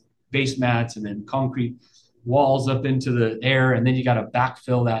concrete base mats and then concrete walls up into the air, and then you got to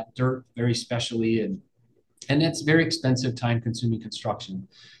backfill that dirt very specially, and that's very expensive, time-consuming construction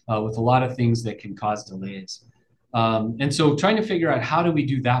with a lot of things that can cause delays. And so trying to figure out how do we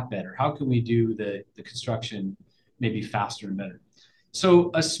do that better? How can we do the construction maybe faster and better?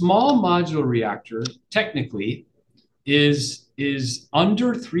 So a small modular reactor technically is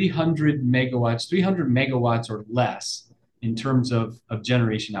under 300 megawatts, 300 megawatts or less in terms of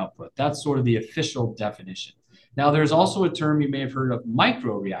generation output. That's sort of the official definition. Now, there's also a term you may have heard of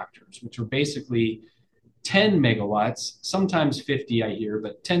micro reactors, which are basically 10 megawatts, sometimes 50, I hear,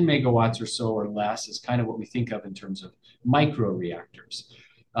 but 10 megawatts or so or less is kind of what we think of in terms of micro reactors.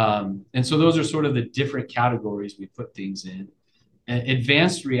 And so those are sort of the different categories we put things in.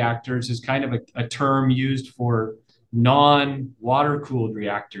 Advanced reactors is kind of a term used for non-water cooled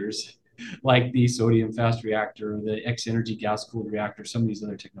reactors like the sodium fast reactor or the X energy gas cooled reactor, some of these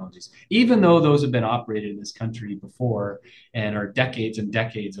other technologies, even though those have been operated in this country before and are decades and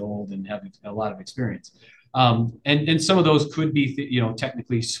decades old and have a lot of experience. And some of those could be,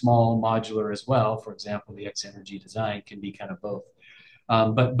 technically small modular as well. For example, the X energy design can be kind of both.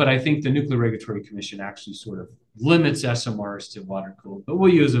 But I think the Nuclear Regulatory Commission actually sort of limits SMRs to water cooled, but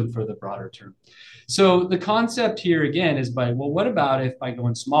we'll use them for the broader term. So the concept here again is what about if by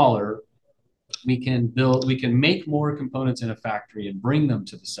going smaller, we can make more components in a factory and bring them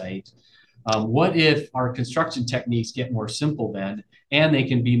to the site? What if our construction techniques get more simple then, and they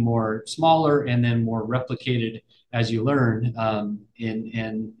can be more smaller and then more replicated as you learn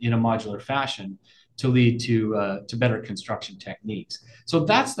in a modular fashion to lead to better construction techniques. So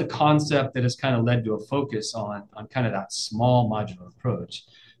that's the concept that has kind of led to a focus on kind of that small modular approach.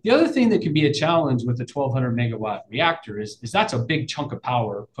 The other thing that can be a challenge with a 1,200 megawatt reactor is that's a big chunk of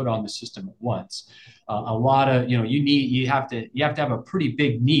power put on the system at once. A lot of you have to have a pretty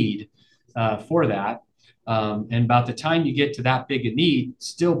big need for that. And about the time you get to that big a need,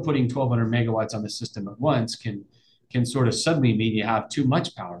 still putting 1,200 megawatts on the system at once can sort of suddenly mean you have too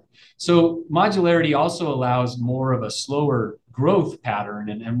much power. So modularity also allows more of a slower growth pattern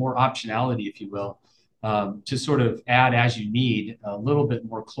and more optionality, if you will, to sort of add as you need a little bit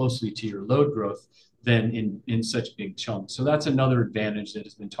more closely to your load growth than in such big chunks. So that's another advantage that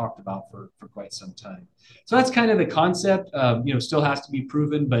has been talked about for quite some time. So that's kind of the concept. Still has to be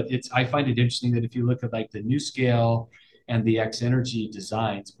proven, but I find it interesting that if you look at like the NuScale and the X Energy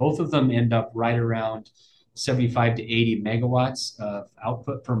designs, both of them end up right around 75 to 80 megawatts of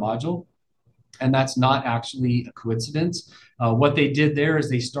output per module. And that's not actually a coincidence. What they did there is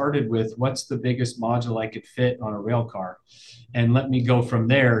they started with what's the biggest module I could fit on a rail car, and let me go from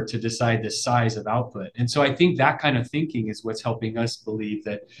there to decide the size of output. And so I think that kind of thinking is what's helping us believe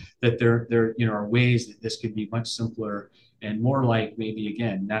that there are ways that this could be much simpler and more like maybe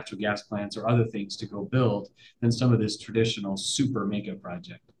again natural gas plants or other things to go build than some of this traditional super mega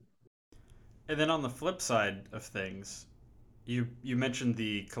project. And then on the flip side of things, you mentioned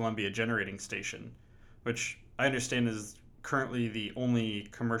the Columbia Generating Station, which I understand is currently the only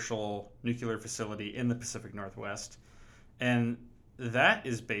commercial nuclear facility in the Pacific Northwest, and that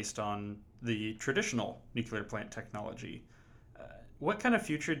is based on the traditional nuclear plant technology. What kind of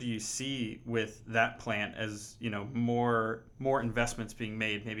future do you see with that plant as more investments being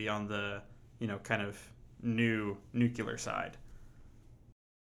made, maybe on the kind of new nuclear side?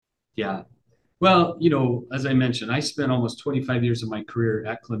 Yeah. Well, as I mentioned, I spent almost 25 years of my career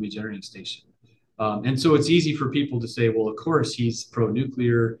at Columbia Generating Station. And so it's easy for people to say, well, of course he's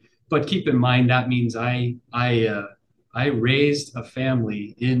pro-nuclear, but keep in mind that means I raised a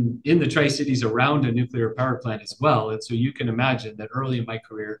family in the Tri-Cities around a nuclear power plant as well. And so you can imagine that early in my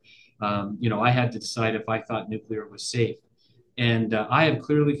career, I had to decide if I thought nuclear was safe. And I have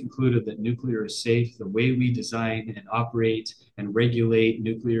clearly concluded that nuclear is safe. The way we design and operate and regulate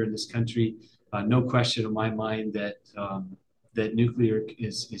nuclear in this country, no question in my mind that nuclear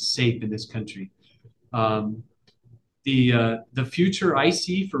is safe in this country. Um, the future I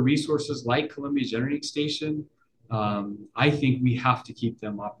see for resources like Columbia Generating Station, I think we have to keep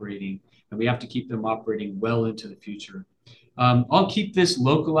them operating, and we have to keep them operating well into the future. I'll keep this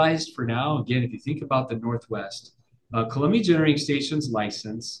localized for now. Again, if you think about the Northwest, Columbia Generating Station's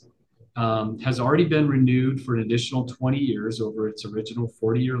license has already been renewed for an additional 20 years over its original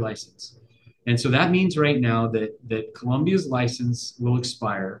 40-year license. And so that means right now that Columbia's license will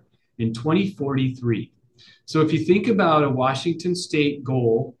expire in 2043. So if you think about a Washington state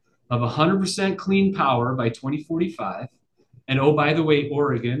goal of 100% clean power by 2045, and oh, by the way,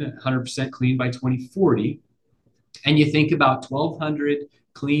 Oregon, 100% clean by 2040, and you think about 1,200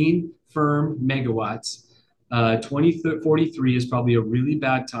 clean, firm megawatts, 2043 is probably a really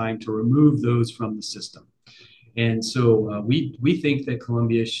bad time to remove those from the system. And so we think that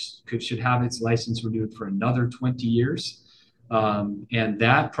Columbia should have its license renewed for another 20 years. And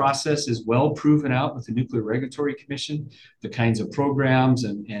that process is well proven out with the Nuclear Regulatory Commission, the kinds of programs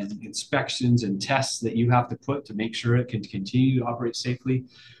and inspections and tests that you have to put to make sure it can continue to operate safely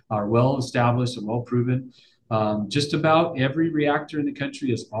are well established and well proven. Just about every reactor in the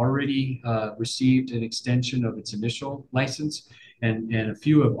country has already received an extension of its initial license, and a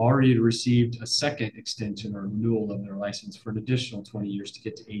few have already received a second extension or renewal of their license for an additional 20 years to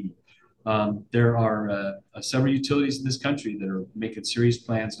get to 80. There are several utilities in this country that are making serious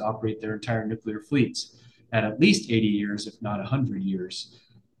plans to operate their entire nuclear fleets at least 80 years, if not 100 years.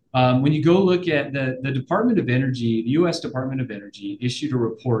 When you go look at the Department of Energy, the U.S. Department of Energy issued a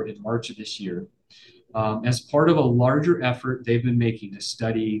report in March of this year as part of a larger effort they've been making to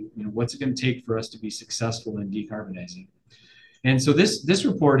study, what's it going to take for us to be successful in decarbonizing. And so this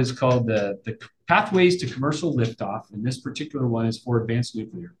report is called the Pathways to Commercial Liftoff, and this particular one is for advanced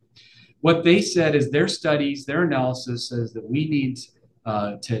nuclear. What they said is their studies, their analysis says that we need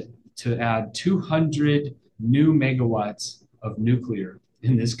to add 200 new megawatts of nuclear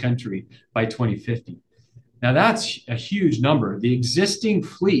in this country by 2050. Now that's a huge number. The existing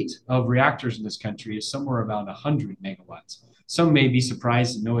fleet of reactors in this country is somewhere around 100 megawatts. Some may be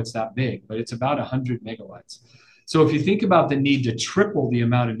surprised to know it's that big, but it's about 100 megawatts. So if you think about the need to triple the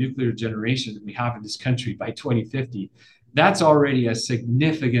amount of nuclear generation that we have in this country by 2050, that's already a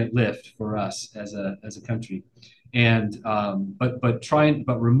significant lift for us as a country. And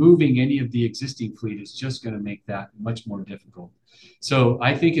but removing any of the existing fleet is just going to make that much more difficult. So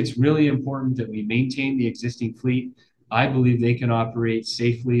I think it's really important that we maintain the existing fleet. I believe they can operate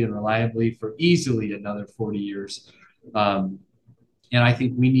safely and reliably for easily another 40 years. And I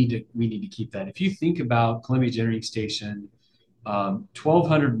think we need to keep that. If you think about Columbia Generating Station,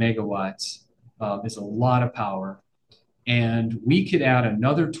 1,200 megawatts is a lot of power, and we could add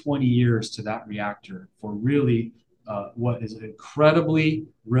another 20 years to that reactor for really what is an incredibly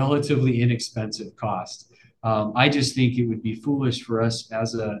relatively inexpensive cost. I just think it would be foolish for us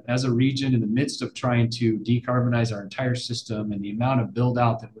as a region in the midst of trying to decarbonize our entire system and the amount of build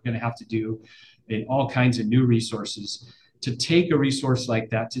out that we're going to have to do in all kinds of new resources to take a resource like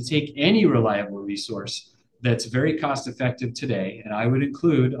that, to take any reliable resource that's very cost effective today, and I would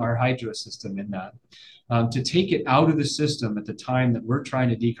include our hydro system in that, to take it out of the system at the time that we're trying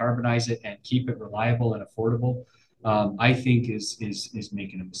to decarbonize it and keep it reliable and affordable, I think is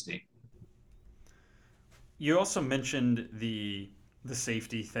making a mistake. You also mentioned the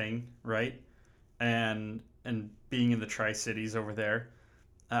safety thing, right? And being in the Tri Cities over there.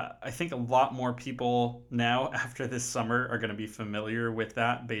 I think a lot more people now after this summer are going to be familiar with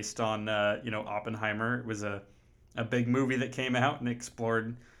that based on Oppenheimer. It was a big movie that came out and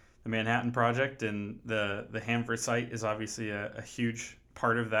explored the Manhattan Project, and the Hanford site is obviously a huge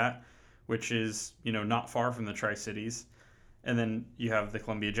part of that, which is not far from the Tri Cities. And then you have the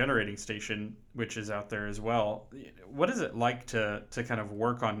Columbia Generating Station, which is out there as well. What is it like to kind of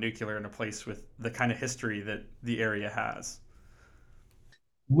work on nuclear in a place with the kind of history that the area has?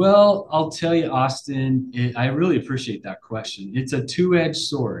 Well, I'll tell you, Austin, I really appreciate that question. It's a two-edged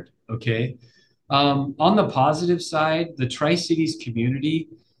sword, okay? On the positive side, the Tri-Cities community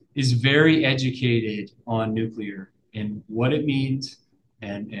is very educated on nuclear and what it means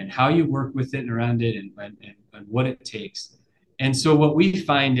and how you work with it and around it and what it takes. And so what we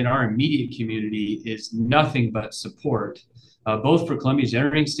find in our immediate community is nothing but support, both for Columbia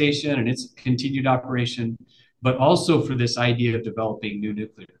Generating Station and its continued operation, but also for this idea of developing new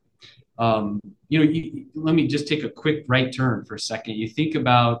nuclear. Let me just take a quick right turn for a second. You think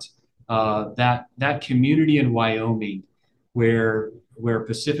about that community in Wyoming where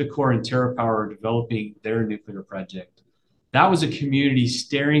Pacific Core and TerraPower are developing their nuclear project. That was a community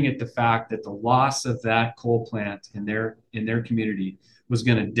staring at the fact that the loss of that coal plant in their community was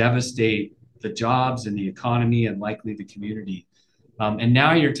going to devastate the jobs and the economy and likely the community. And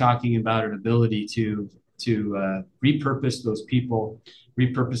now you're talking about an ability to repurpose those people,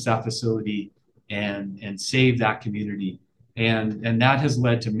 repurpose that facility, and save that community. And that has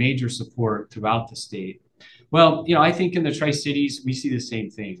led to major support throughout the state. Well, I think in the Tri Cities we see the same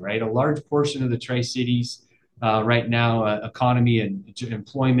thing, right? A large portion of the Tri Cities right now, economy and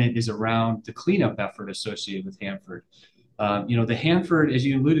employment is around the cleanup effort associated with Hanford. The Hanford, as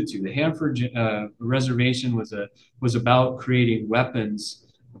you alluded to, the Hanford reservation was about creating weapons,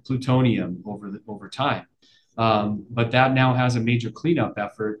 plutonium over time. But that now has a major cleanup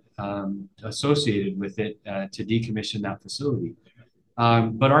effort associated with it to decommission that facility.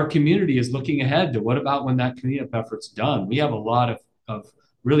 But our community is looking ahead to what about when that cleanup effort's done? We have a lot of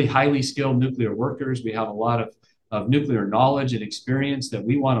really highly skilled nuclear workers. We have a lot of nuclear knowledge and experience that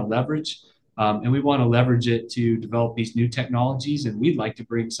we want to leverage. And we want to leverage it to develop these new technologies. And we'd like to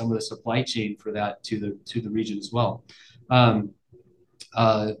bring some of the supply chain for that to the region as well.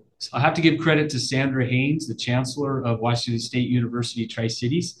 I have to give credit to Sandra Haynes, the chancellor of Washington State University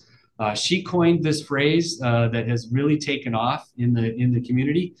Tri-Cities. She coined this phrase that has really taken off in the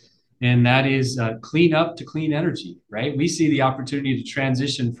community, and that is clean up to clean energy, right? We see the opportunity to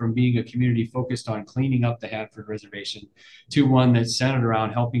transition from being a community focused on cleaning up the Hanford Reservation to one that's centered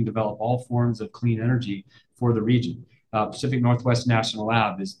around helping develop all forms of clean energy for the region. Pacific Northwest National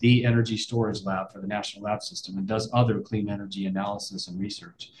Lab is the energy storage lab for the National Lab System and does other clean energy analysis and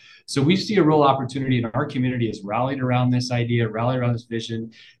research. So we see a real opportunity, and our community has rallied around this idea, rallied around this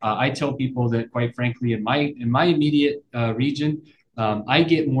vision. I tell people that, quite frankly, in my immediate region, I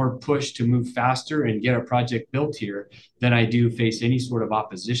get more push to move faster and get a project built here than I do face any sort of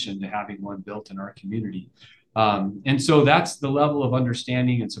opposition to having one built in our community. And so that's the level of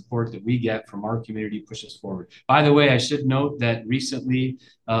understanding and support that we get from our community pushes forward. By the way, I should note that recently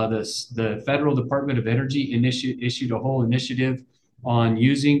the Federal Department of Energy issued a whole initiative on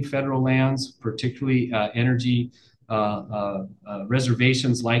using federal lands, particularly energy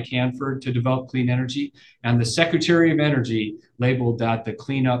reservations like Hanford, to develop clean energy. And the Secretary of Energy labeled that the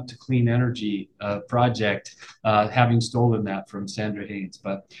Clean Up to Clean Energy project, having stolen that from Sandra Haynes.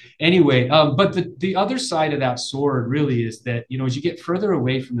 But anyway, but the other side of that sword really is that, as you get further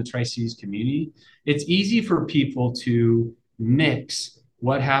away from the Tri-Cities community, it's easy for people to mix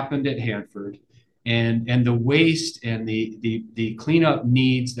what happened at Hanford and the waste and the cleanup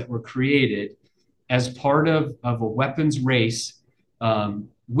needs that were created as part of a weapons race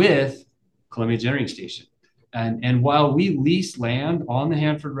with Columbia Generating Station. And while we lease land on the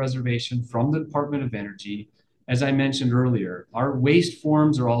Hanford Reservation from the Department of Energy, as I mentioned earlier, our waste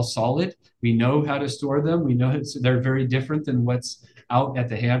forms are all solid. We know how to store them. We know they're very different than what's out at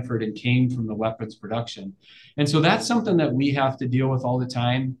the Hanford and came from the weapons production. And so that's something that we have to deal with all the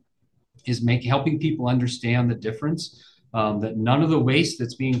time. is helping people understand the difference, that none of the waste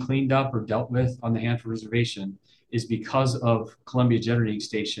that's being cleaned up or dealt with on the Hanford Reservation is because of Columbia Generating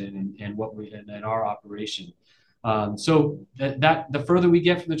Station and what we and our operation. So that the further we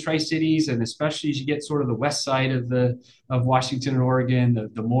get from the Tri-Cities, and especially as you get sort of the west side of Washington and Oregon,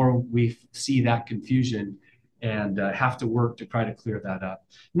 the more we see that confusion and have to work to try to clear that up.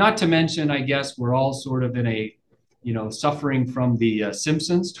 Not to mention, I guess we're all sort of in a suffering from the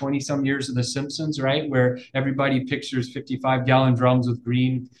Simpsons, 20 some years of the Simpsons, right? Where everybody pictures 55-gallon drums with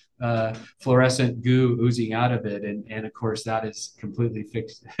green fluorescent goo oozing out of it. And of course, that is completely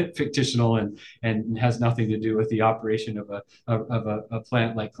fictional and has nothing to do with the operation of a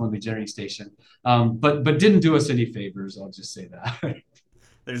plant like Columbia Generating Station. But didn't do us any favors, I'll just say that.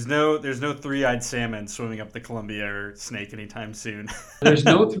 There's no three-eyed salmon swimming up the Columbia or Snake anytime soon. There's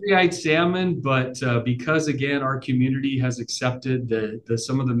no three-eyed salmon, but because again our community has accepted the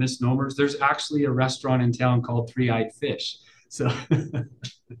some of the misnomers, there's actually a restaurant in town called Three-Eyed Fish. So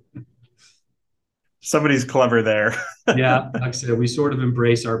Somebody's clever there. yeah, like I said, we sort of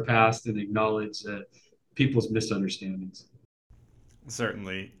embrace our past and acknowledge people's misunderstandings.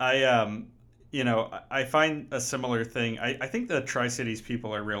 Certainly. I find a similar thing. I think the Tri-Cities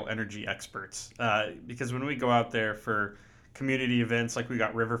people are real energy experts, because when we go out there for community events, like we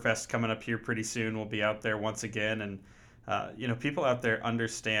got Riverfest coming up here pretty soon, we'll be out there once again. And, people out there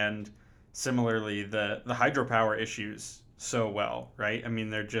understand similarly the hydropower issues so well, right? I mean,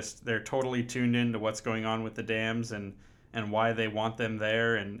 they're totally tuned into what's going on with the dams and why they want them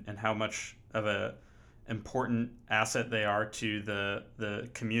there and how much of a important asset they are to the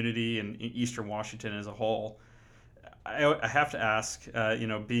community and Eastern Washington as a whole. I have to ask,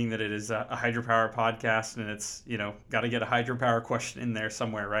 being that it is a hydropower podcast and it's, got to get a hydropower question in there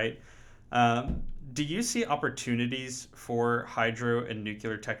somewhere, right? Do you see opportunities for hydro and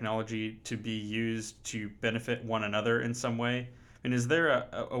nuclear technology to be used to benefit one another in some way? And is there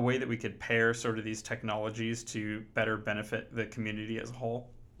a way that we could pair sort of these technologies to better benefit the community as a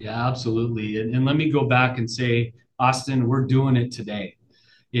whole? Yeah, absolutely. And let me go back and say, Austin, we're doing it today.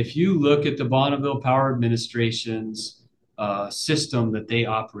 If you look at the Bonneville Power Administration's system that they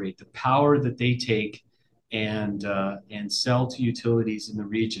operate, the power that they take and sell to utilities in the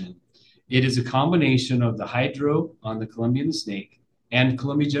region, it is a combination of the hydro on the Columbia and the Snake and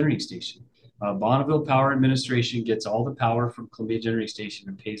Columbia Generating Station. Bonneville Power Administration gets all the power from Columbia Generating Station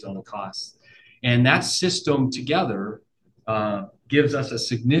and pays all the costs. And that system together gives us a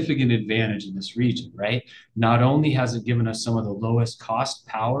significant advantage in this region, right? Not only has it given us some of the lowest cost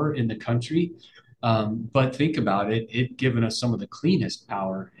power in the country, but think about it, it's given us some of the cleanest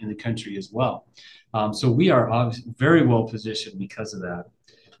power in the country as well. So we are very well positioned because of that.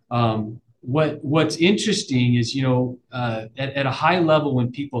 What's interesting is, at a high level,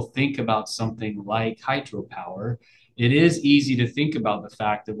 when people think about something like hydropower, it is easy to think about the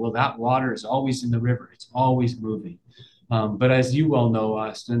fact that, well, that water is always in the river. It's always moving. But as you well know,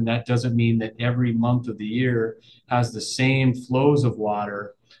 Austin, that doesn't mean that every month of the year has the same flows of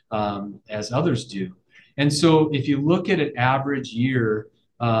water as others do. And so if you look at an average year,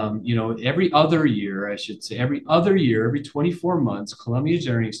 every other year, I should say, every other year, every 24 months, Columbia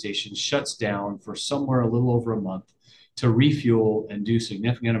Generating Station shuts down for somewhere a little over a month to refuel and do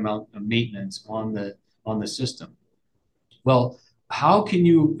significant amount of maintenance on the system. Well, how can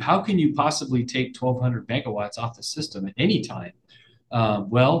you possibly take 1,200 megawatts off the system at any time?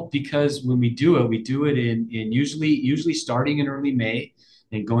 Well, because when we do it in usually starting in early May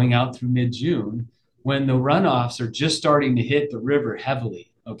and going out through mid-June, when the runoffs are just starting to hit the river heavily.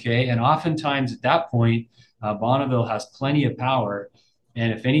 Okay, and oftentimes at that point, Bonneville has plenty of power,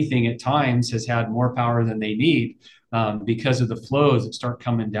 and if anything, at times has had more power than they need because of the flows that start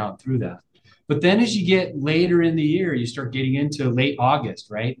coming down through that. But then as you get later in the year, you start getting into late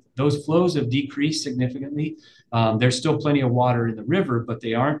August, right? Those flows have decreased significantly. There's still plenty of water in the river, but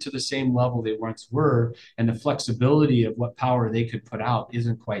they aren't to the same level they once were. And the flexibility of what power they could put out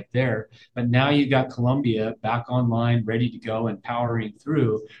isn't quite there. But now you got Columbia back online, ready to go and powering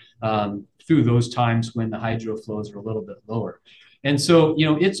through those times when the hydro flows are a little bit lower. And so,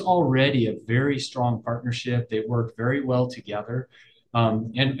 it's already a very strong partnership. They work very well together.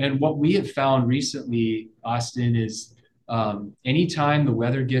 And what we have found recently, Austin, is anytime the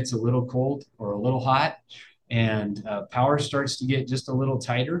weather gets a little cold or a little hot and power starts to get just a little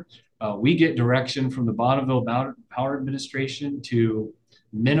tighter, we get direction from the Bonneville Power Administration to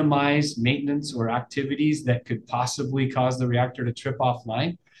minimize maintenance or activities that could possibly cause the reactor to trip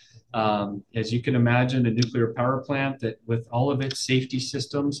offline. As you can imagine, a nuclear power plant that with all of its safety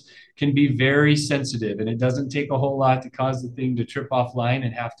systems can be very sensitive, and it doesn't take a whole lot to cause the thing to trip offline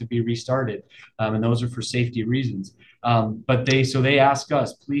and have to be restarted. And those are for safety reasons. So they ask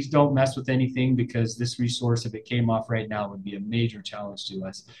us, please don't mess with anything because this resource, if it came off right now, would be a major challenge to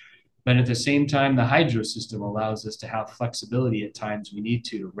us. But at the same time, the hydro system allows us to have flexibility at times we need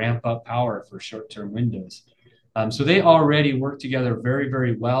to ramp up power for short-term windows. So they already work together very,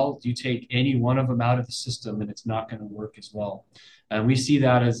 very well. You take any one of them out of the system and it's not going to work as well. And we see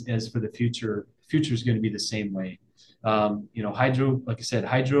that as for the future. Future is going to be the same way. Hydro, like I said,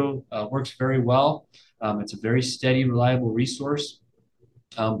 hydro works very well. It's a very steady, reliable resource,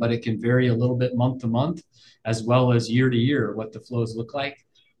 but it can vary a little bit month to month, as well as year to year, what the flows look like.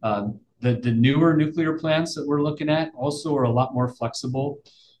 The newer nuclear plants that we're looking at also are a lot more flexible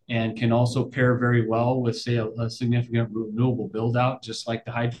and can also pair very well with, say, a significant renewable build out, just like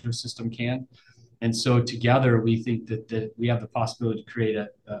the hydro system can. And so together, we think that we have the possibility to create a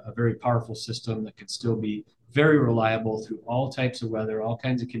very powerful system that could still be very reliable through all types of weather, all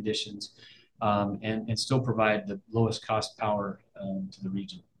kinds of conditions, and still provide the lowest cost power to the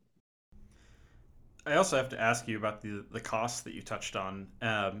region. I also have to ask you about the costs that you touched on.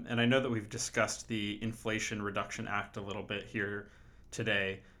 And I know that we've discussed the Inflation Reduction Act a little bit here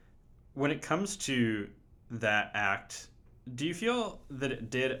today. When it comes to that act, do you feel that it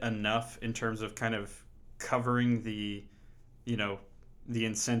did enough in terms of kind of covering you know, the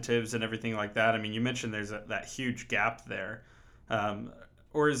incentives and everything like that? I mean, you mentioned there's that huge gap there. Um,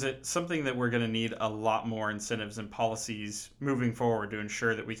 or is it something that we're going to need a lot more incentives and policies moving forward to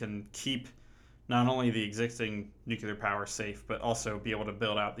ensure that we can keep not only the existing nuclear power safe, but also be able to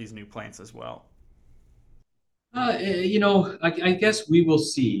build out these new plants as well? I guess we will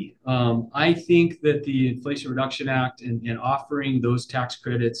see. I think that the Inflation Reduction Act and offering those tax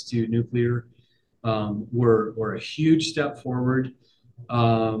credits to nuclear were a huge step forward.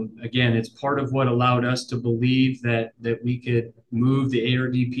 Again, it's part of what allowed us to believe that we could move the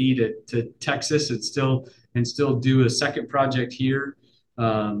ARDP to Texas and still do a second project here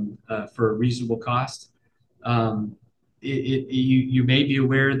for a reasonable cost. Um, you may be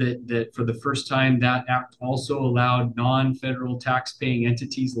aware that for the first time, that act also allowed non-federal tax-paying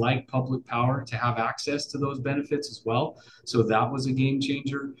entities like public power to have access to those benefits as well. So that was a game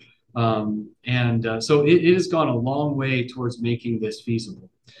changer. So it has gone a long way towards making this feasible.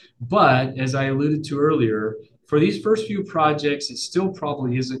 But as I alluded to earlier, for these first few projects, it still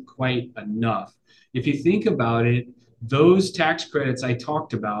probably isn't quite enough. If you think about it, those tax credits I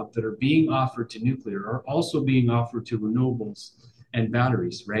talked about that are being offered to nuclear are also being offered to renewables and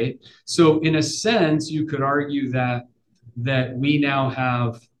batteries, right? So in a sense, you could argue that we now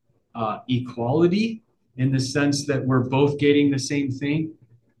have equality in the sense that we're both getting the same thing,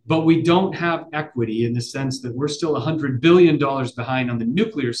 but we don't have equity in the sense that we're still $100 billion behind on the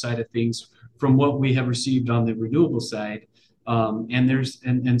nuclear side of things from what we have received on the renewable side. So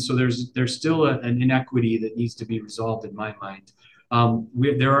there's still an inequity that needs to be resolved in my mind.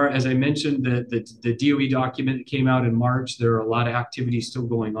 There are, as I mentioned, the DOE document that came out in March. There are a lot of activities still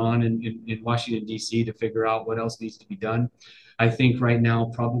going on in Washington, D.C. to figure out what else needs to be done. I think right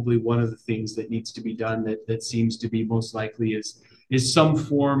now, probably one of the things that needs to be done that seems to be most likely is some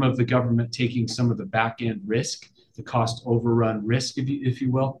form of the government taking some of the back end risk, the cost overrun risk, if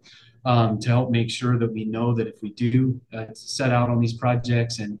you will, to help make sure that we know that if we do set out on these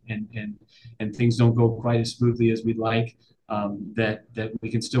projects and things don't go quite as smoothly as we'd like, that we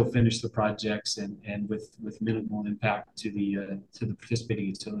can still finish the projects and with minimal impact to the participating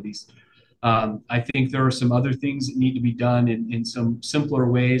utilities. I think there are some other things that need to be done in some simpler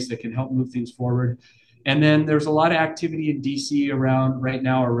ways that can help move things forward. And then there's a lot of activity in DC right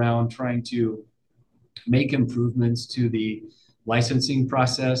now around trying to make improvements to the licensing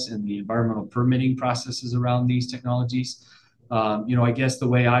process and the environmental permitting processes around these technologies. I guess the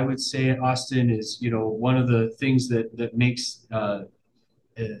way I would say it, Austin, is one of the things that makes the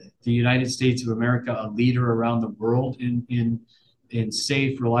United States of America a leader around the world in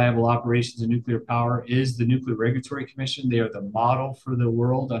safe, reliable operations of nuclear power is the Nuclear Regulatory Commission. They are the model for the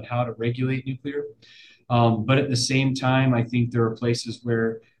world on how to regulate nuclear. But at the same time, I think there are places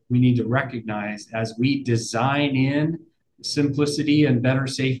where we need to recognize as we design in simplicity and better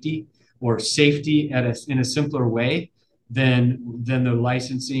safety or safety in a simpler way, then the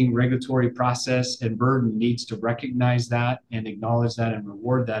licensing regulatory process and burden needs to recognize that and acknowledge that and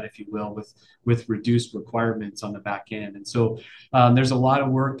reward that, if you will, with reduced requirements on the back end. And so there's a lot of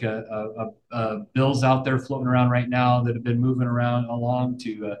work, bills out there floating around right now that have been moving around along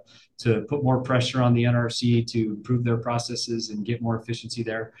to put more pressure on the NRC to improve their processes and get more efficiency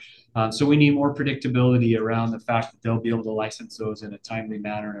there. So we need more predictability around the fact that they'll be able to license those in a timely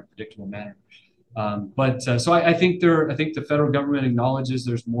manner and a predictable manner. I think I think the federal government acknowledges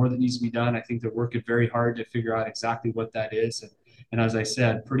there's more that needs to be done. I think they're working very hard to figure out exactly what that is, and as I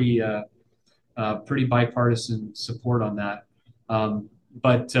said, pretty bipartisan support on that.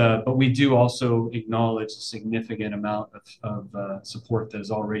 But we do also acknowledge a significant amount of support that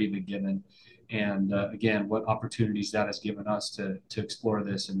has already been given, and again, what opportunities that has given us to explore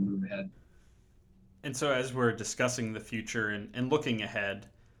this and move ahead. And so, as we're discussing the future and looking ahead,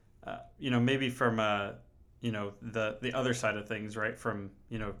 maybe from the other side of things, right? From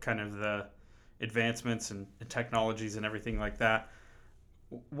kind of the advancements and technologies and everything like that.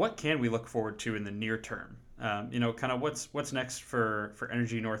 What can we look forward to in the near term? Kind of what's next for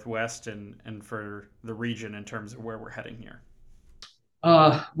Energy Northwest and for the region in terms of where we're heading here.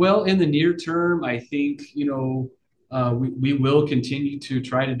 Well, in the near term, I think, we will continue to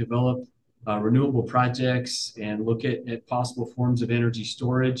try to develop renewable projects and look at possible forms of energy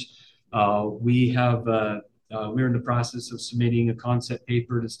storage. We're in the process of submitting a concept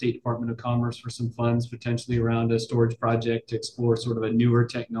paper to the State Department of Commerce for some funds, potentially around a storage project to explore sort of a newer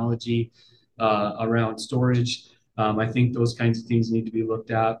technology around storage. I think those kinds of things need to be looked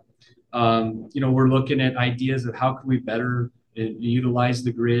at. We're looking at ideas of how can we better utilize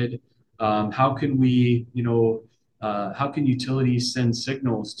the grid. How can how can utilities send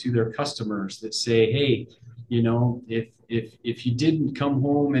signals to their customers that say, hey, if you didn't come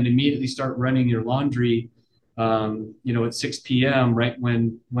home and immediately start running your laundry, at 6 p.m., right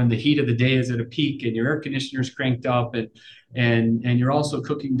when the heat of the day is at a peak and your air conditioner's cranked up and you're also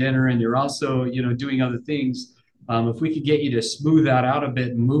cooking dinner and you're also, doing other things. If we could get you to smooth that out a bit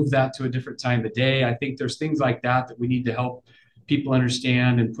and move that to a different time of day, I think there's things like that we need to help people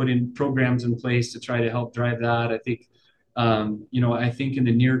understand and put in programs in place to try to help drive that. I think in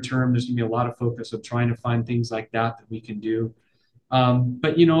the near term, there's going to be a lot of focus of trying to find things like that we can do.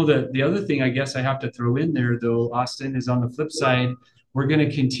 But the other thing I guess I have to throw in there, though, Austin, is on the flip side, we're going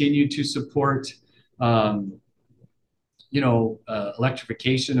to continue to support um,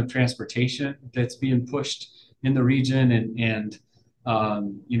 electrification of transportation that's being pushed in the region and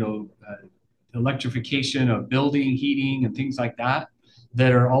electrification of building, heating, and things like that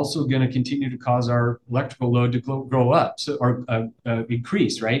that are also going to continue to cause our electrical load to grow up, or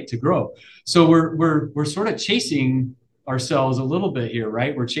increase, right, to grow. So we're sort of chasing ourselves a little bit here,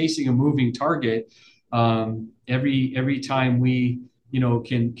 right? We're chasing a moving target. Every time we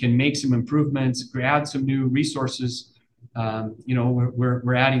can make some improvements, add some new resources,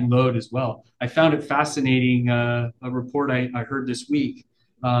 we're adding load as well. I found it fascinating, a report I heard this week.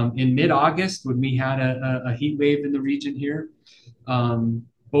 In mid-August, when we had a heat wave in the region here,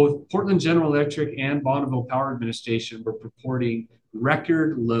 both Portland General Electric and Bonneville Power Administration were reporting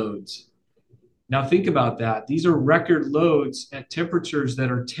record loads. Now think about that. These are record loads at temperatures that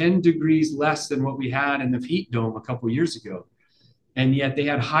are 10 degrees less than what we had in the heat dome a couple of years ago. And yet they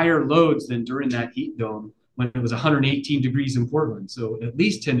had higher loads than during that heat dome when it was 118 degrees in Portland. So at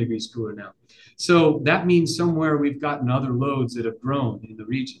least 10 degrees cooler now. So that means somewhere we've gotten other loads that have grown in the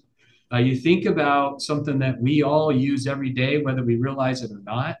region. You think about something that we all use every day, whether we realize it or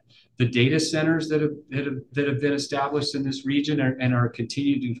not. The data centers that have been established in this region and are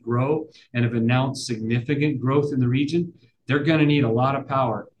continuing to grow and have announced significant growth in the region, they're going to need a lot of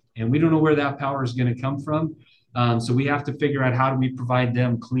power. And we don't know where that power is going to come from. So we have to figure out how do we provide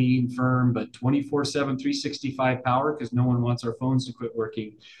them clean, firm, but 24/7, 365 power, because no one wants our phones to quit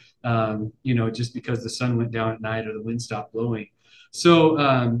working, just because the sun went down at night or the wind stopped blowing. So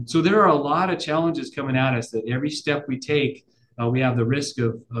there are a lot of challenges coming at us that every step we take, we have the risk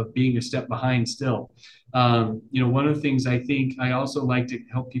of being a step behind still. One of the things I think I also like to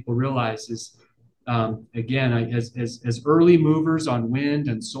help people realize is, again, as early movers on wind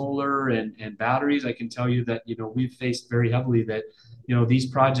and solar and batteries, I can tell you that, we've faced very heavily that, these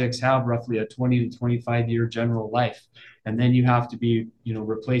projects have roughly a 20 to 25 year general life. And then you have to be,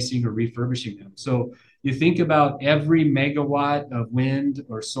 replacing or refurbishing them. So you think about every megawatt of wind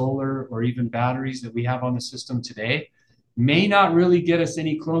or solar or even batteries that we have on the system today may not really get us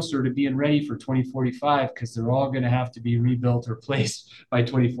any closer to being ready for 2045, because they're all going to have to be rebuilt or replaced by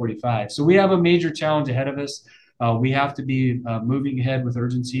 2045. So we have a major challenge ahead of us. We have to be moving ahead with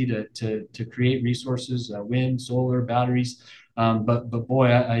urgency to create resources, wind, solar, batteries. But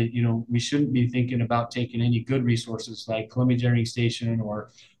boy, we shouldn't be thinking about taking any good resources like Columbia Generating Station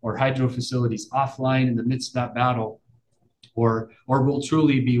or hydro facilities offline in the midst of that battle, or we'll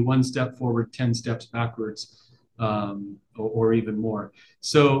truly be one step forward, 10 steps backwards. or even more.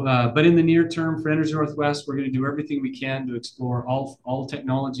 So, but in the near term for Energy Northwest, we're going to do everything we can to explore all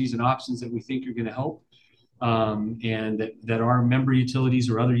technologies and options that we think are going to help, and that our member utilities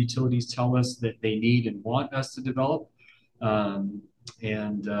or other utilities tell us that they need and want us to develop. Um,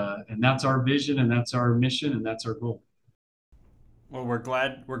 and that's our vision, and that's our mission, and that's our goal. Well, we're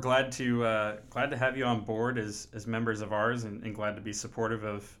glad to have you on board as members of ours, and glad to be supportive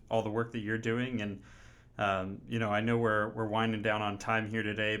of all the work that you're doing. And I know we're winding down on time here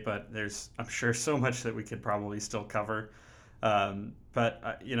today, but there's, I'm sure, so much that we could probably still cover. But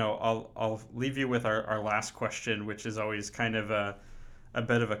I'll leave you with our last question, which is always kind of a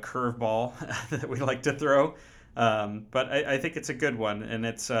bit of a curveball that we like to throw. But I think it's a good one, and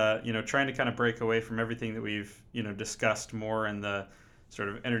it's trying to kind of break away from everything that we've discussed more in the sort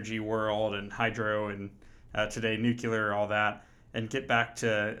of energy world and hydro and today nuclear, all that, and get back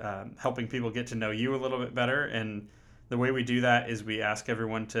to helping people get to know you a little bit better. And the way we do that is we ask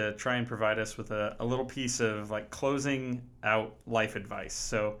everyone to try and provide us with a little piece of like closing out life advice.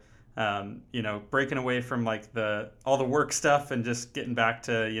 So breaking away from like all the work stuff and just getting back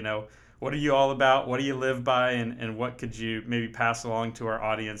to what are you all about? What do you live by? And what could you maybe pass along to our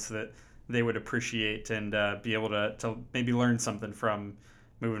audience that they would appreciate and be able to maybe learn something from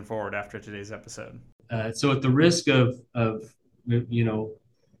moving forward after today's episode? So at the risk of you know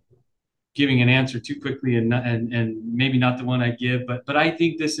giving an answer too quickly and maybe not the one I give, but I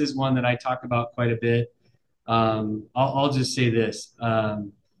think this is one that I talk about quite a bit. I'll just say this.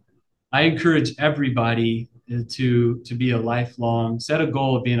 I encourage everybody to be a lifelong, set a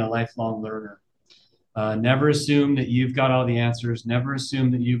goal of being a lifelong learner. Never assume that you've got all the answers. Never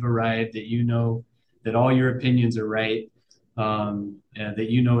assume that you've arrived, that you know that all your opinions are right, and that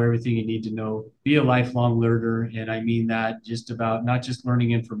you know everything you need to know. Be a lifelong learner. And I mean that just about not just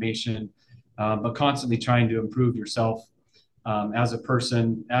learning information, but constantly trying to improve yourself as a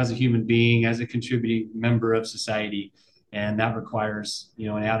person, as a human being, as a contributing member of society. And that requires,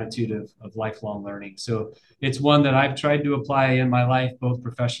 an attitude of lifelong learning. So it's one that I've tried to apply in my life, both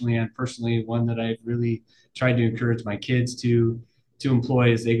professionally and personally. One that I've really tried to encourage my kids to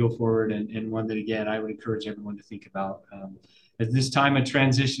employ as they go forward, and one that again I would encourage everyone to think about at this time of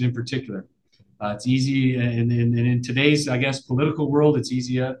transition in particular. It's easy, and in today's, I guess, political world, it's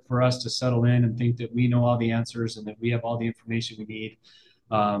easy for us to settle in and think that we know all the answers and that we have all the information we need.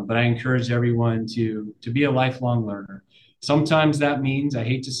 But I encourage everyone to be a lifelong learner. Sometimes that means, I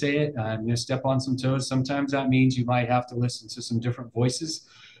hate to say it, I'm going to step on some toes. Sometimes that means you might have to listen to some different voices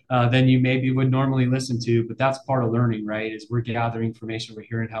than you maybe would normally listen to. But that's part of learning, right? Is we're gathering information, we're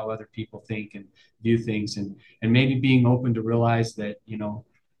hearing how other people think and view things, and maybe being open to realize that,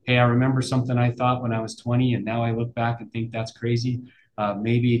 hey, I remember something I thought when I was 20, and now I look back and think that's crazy.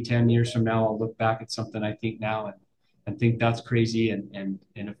 Maybe 10 years from now, I'll look back at something I think now and think that's crazy. And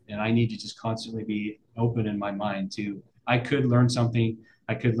I need to just constantly be open in my mind to, I could learn something.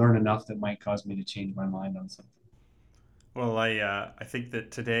 I could learn enough that might cause me to change my mind on something. Well, I think that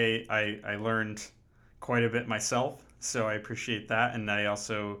today I learned quite a bit myself, so I appreciate that, and I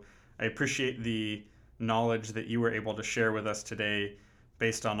appreciate the knowledge that you were able to share with us today,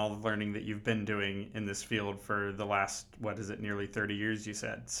 based on all the learning that you've been doing in this field for the last, what is it, nearly 30 years, you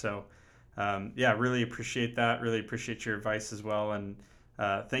said. So yeah, really appreciate that. Really appreciate your advice as well, and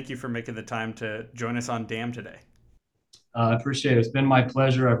thank you for making the time to join us on DAM today. I appreciate it. It's been my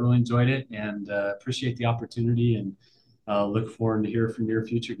pleasure. I've really enjoyed it, and appreciate the opportunity, and look forward to hear from your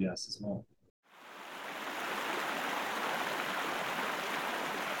future guests as well.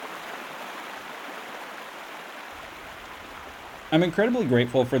 I'm incredibly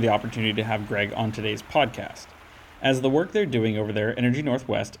grateful for the opportunity to have Greg on today's podcast, as the work they're doing over there at Energy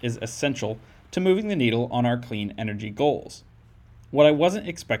Northwest is essential to moving the needle on our clean energy goals. What I wasn't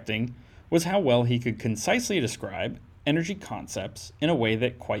expecting was how well he could concisely describe energy concepts in a way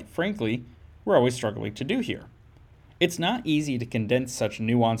that, quite frankly, we're always struggling to do here. It's not easy to condense such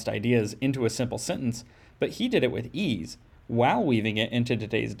nuanced ideas into a simple sentence, but he did it with ease while weaving it into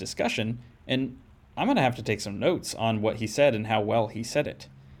today's discussion, and I'm going to have to take some notes on what he said and how well he said it.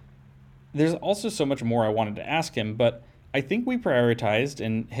 There's also so much more I wanted to ask him, but I think we prioritized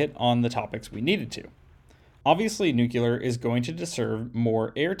and hit on the topics we needed to. Obviously, nuclear is going to deserve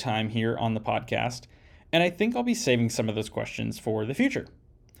more airtime here on the podcast, and I think I'll be saving some of those questions for the future.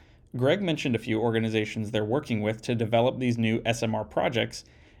 Greg mentioned a few organizations they're working with to develop these new SMR projects,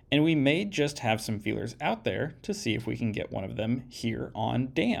 and we may just have some feelers out there to see if we can get one of them here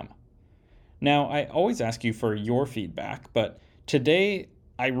on DAM. Now, I always ask you for your feedback, but today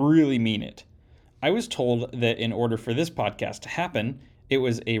I really mean it. I was told that in order for this podcast to happen, it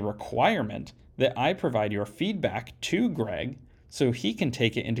was a requirement that I provide your feedback to Greg so he can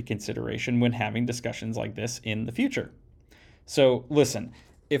take it into consideration when having discussions like this in the future. So listen,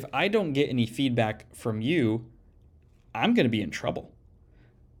 if I don't get any feedback from you, I'm going to be in trouble.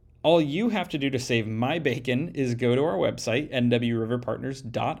 All you have to do to save my bacon is go to our website,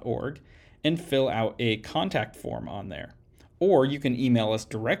 nwriverpartners.org, and fill out a contact form on there. Or you can email us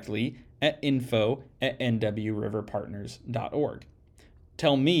directly at info@nwriverpartners.org.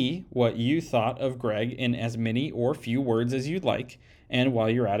 Tell me what you thought of Greg in as many or few words as you'd like. And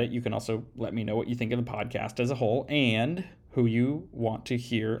while you're at it, you can also let me know what you think of the podcast as a whole and who you want to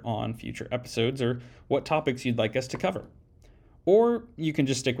hear on future episodes or what topics you'd like us to cover. Or you can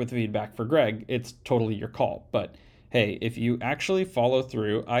just stick with feedback for Greg. It's totally your call. But hey, if you actually follow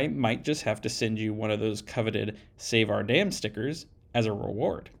through, I might just have to send you one of those coveted Save Our Dam stickers as a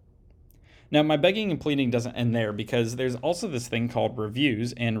reward. Now, my begging and pleading doesn't end there because there's also this thing called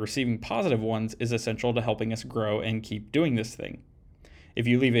reviews, and receiving positive ones is essential to helping us grow and keep doing this thing. If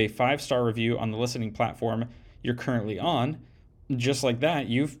you leave a 5-star review on the listening platform you're currently on, just like that,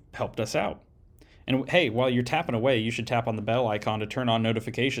 you've helped us out. And hey, while you're tapping away, you should tap on the bell icon to turn on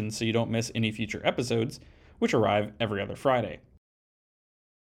notifications so you don't miss any future episodes, which arrive every other Friday.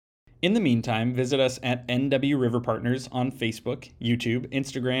 In the meantime, visit us at NW River Partners on Facebook, YouTube,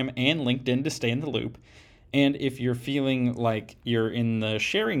 Instagram, and LinkedIn to stay in the loop. And if you're feeling like you're in the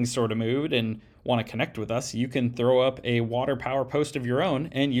sharing sort of mood and want to connect with us, you can throw up a water power post of your own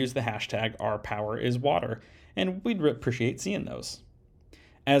and use the hashtag #OurPowerIsWater, and we'd appreciate seeing those.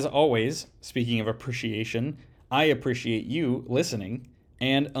 As always, speaking of appreciation, I appreciate you listening,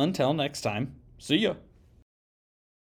 and until next time, see ya.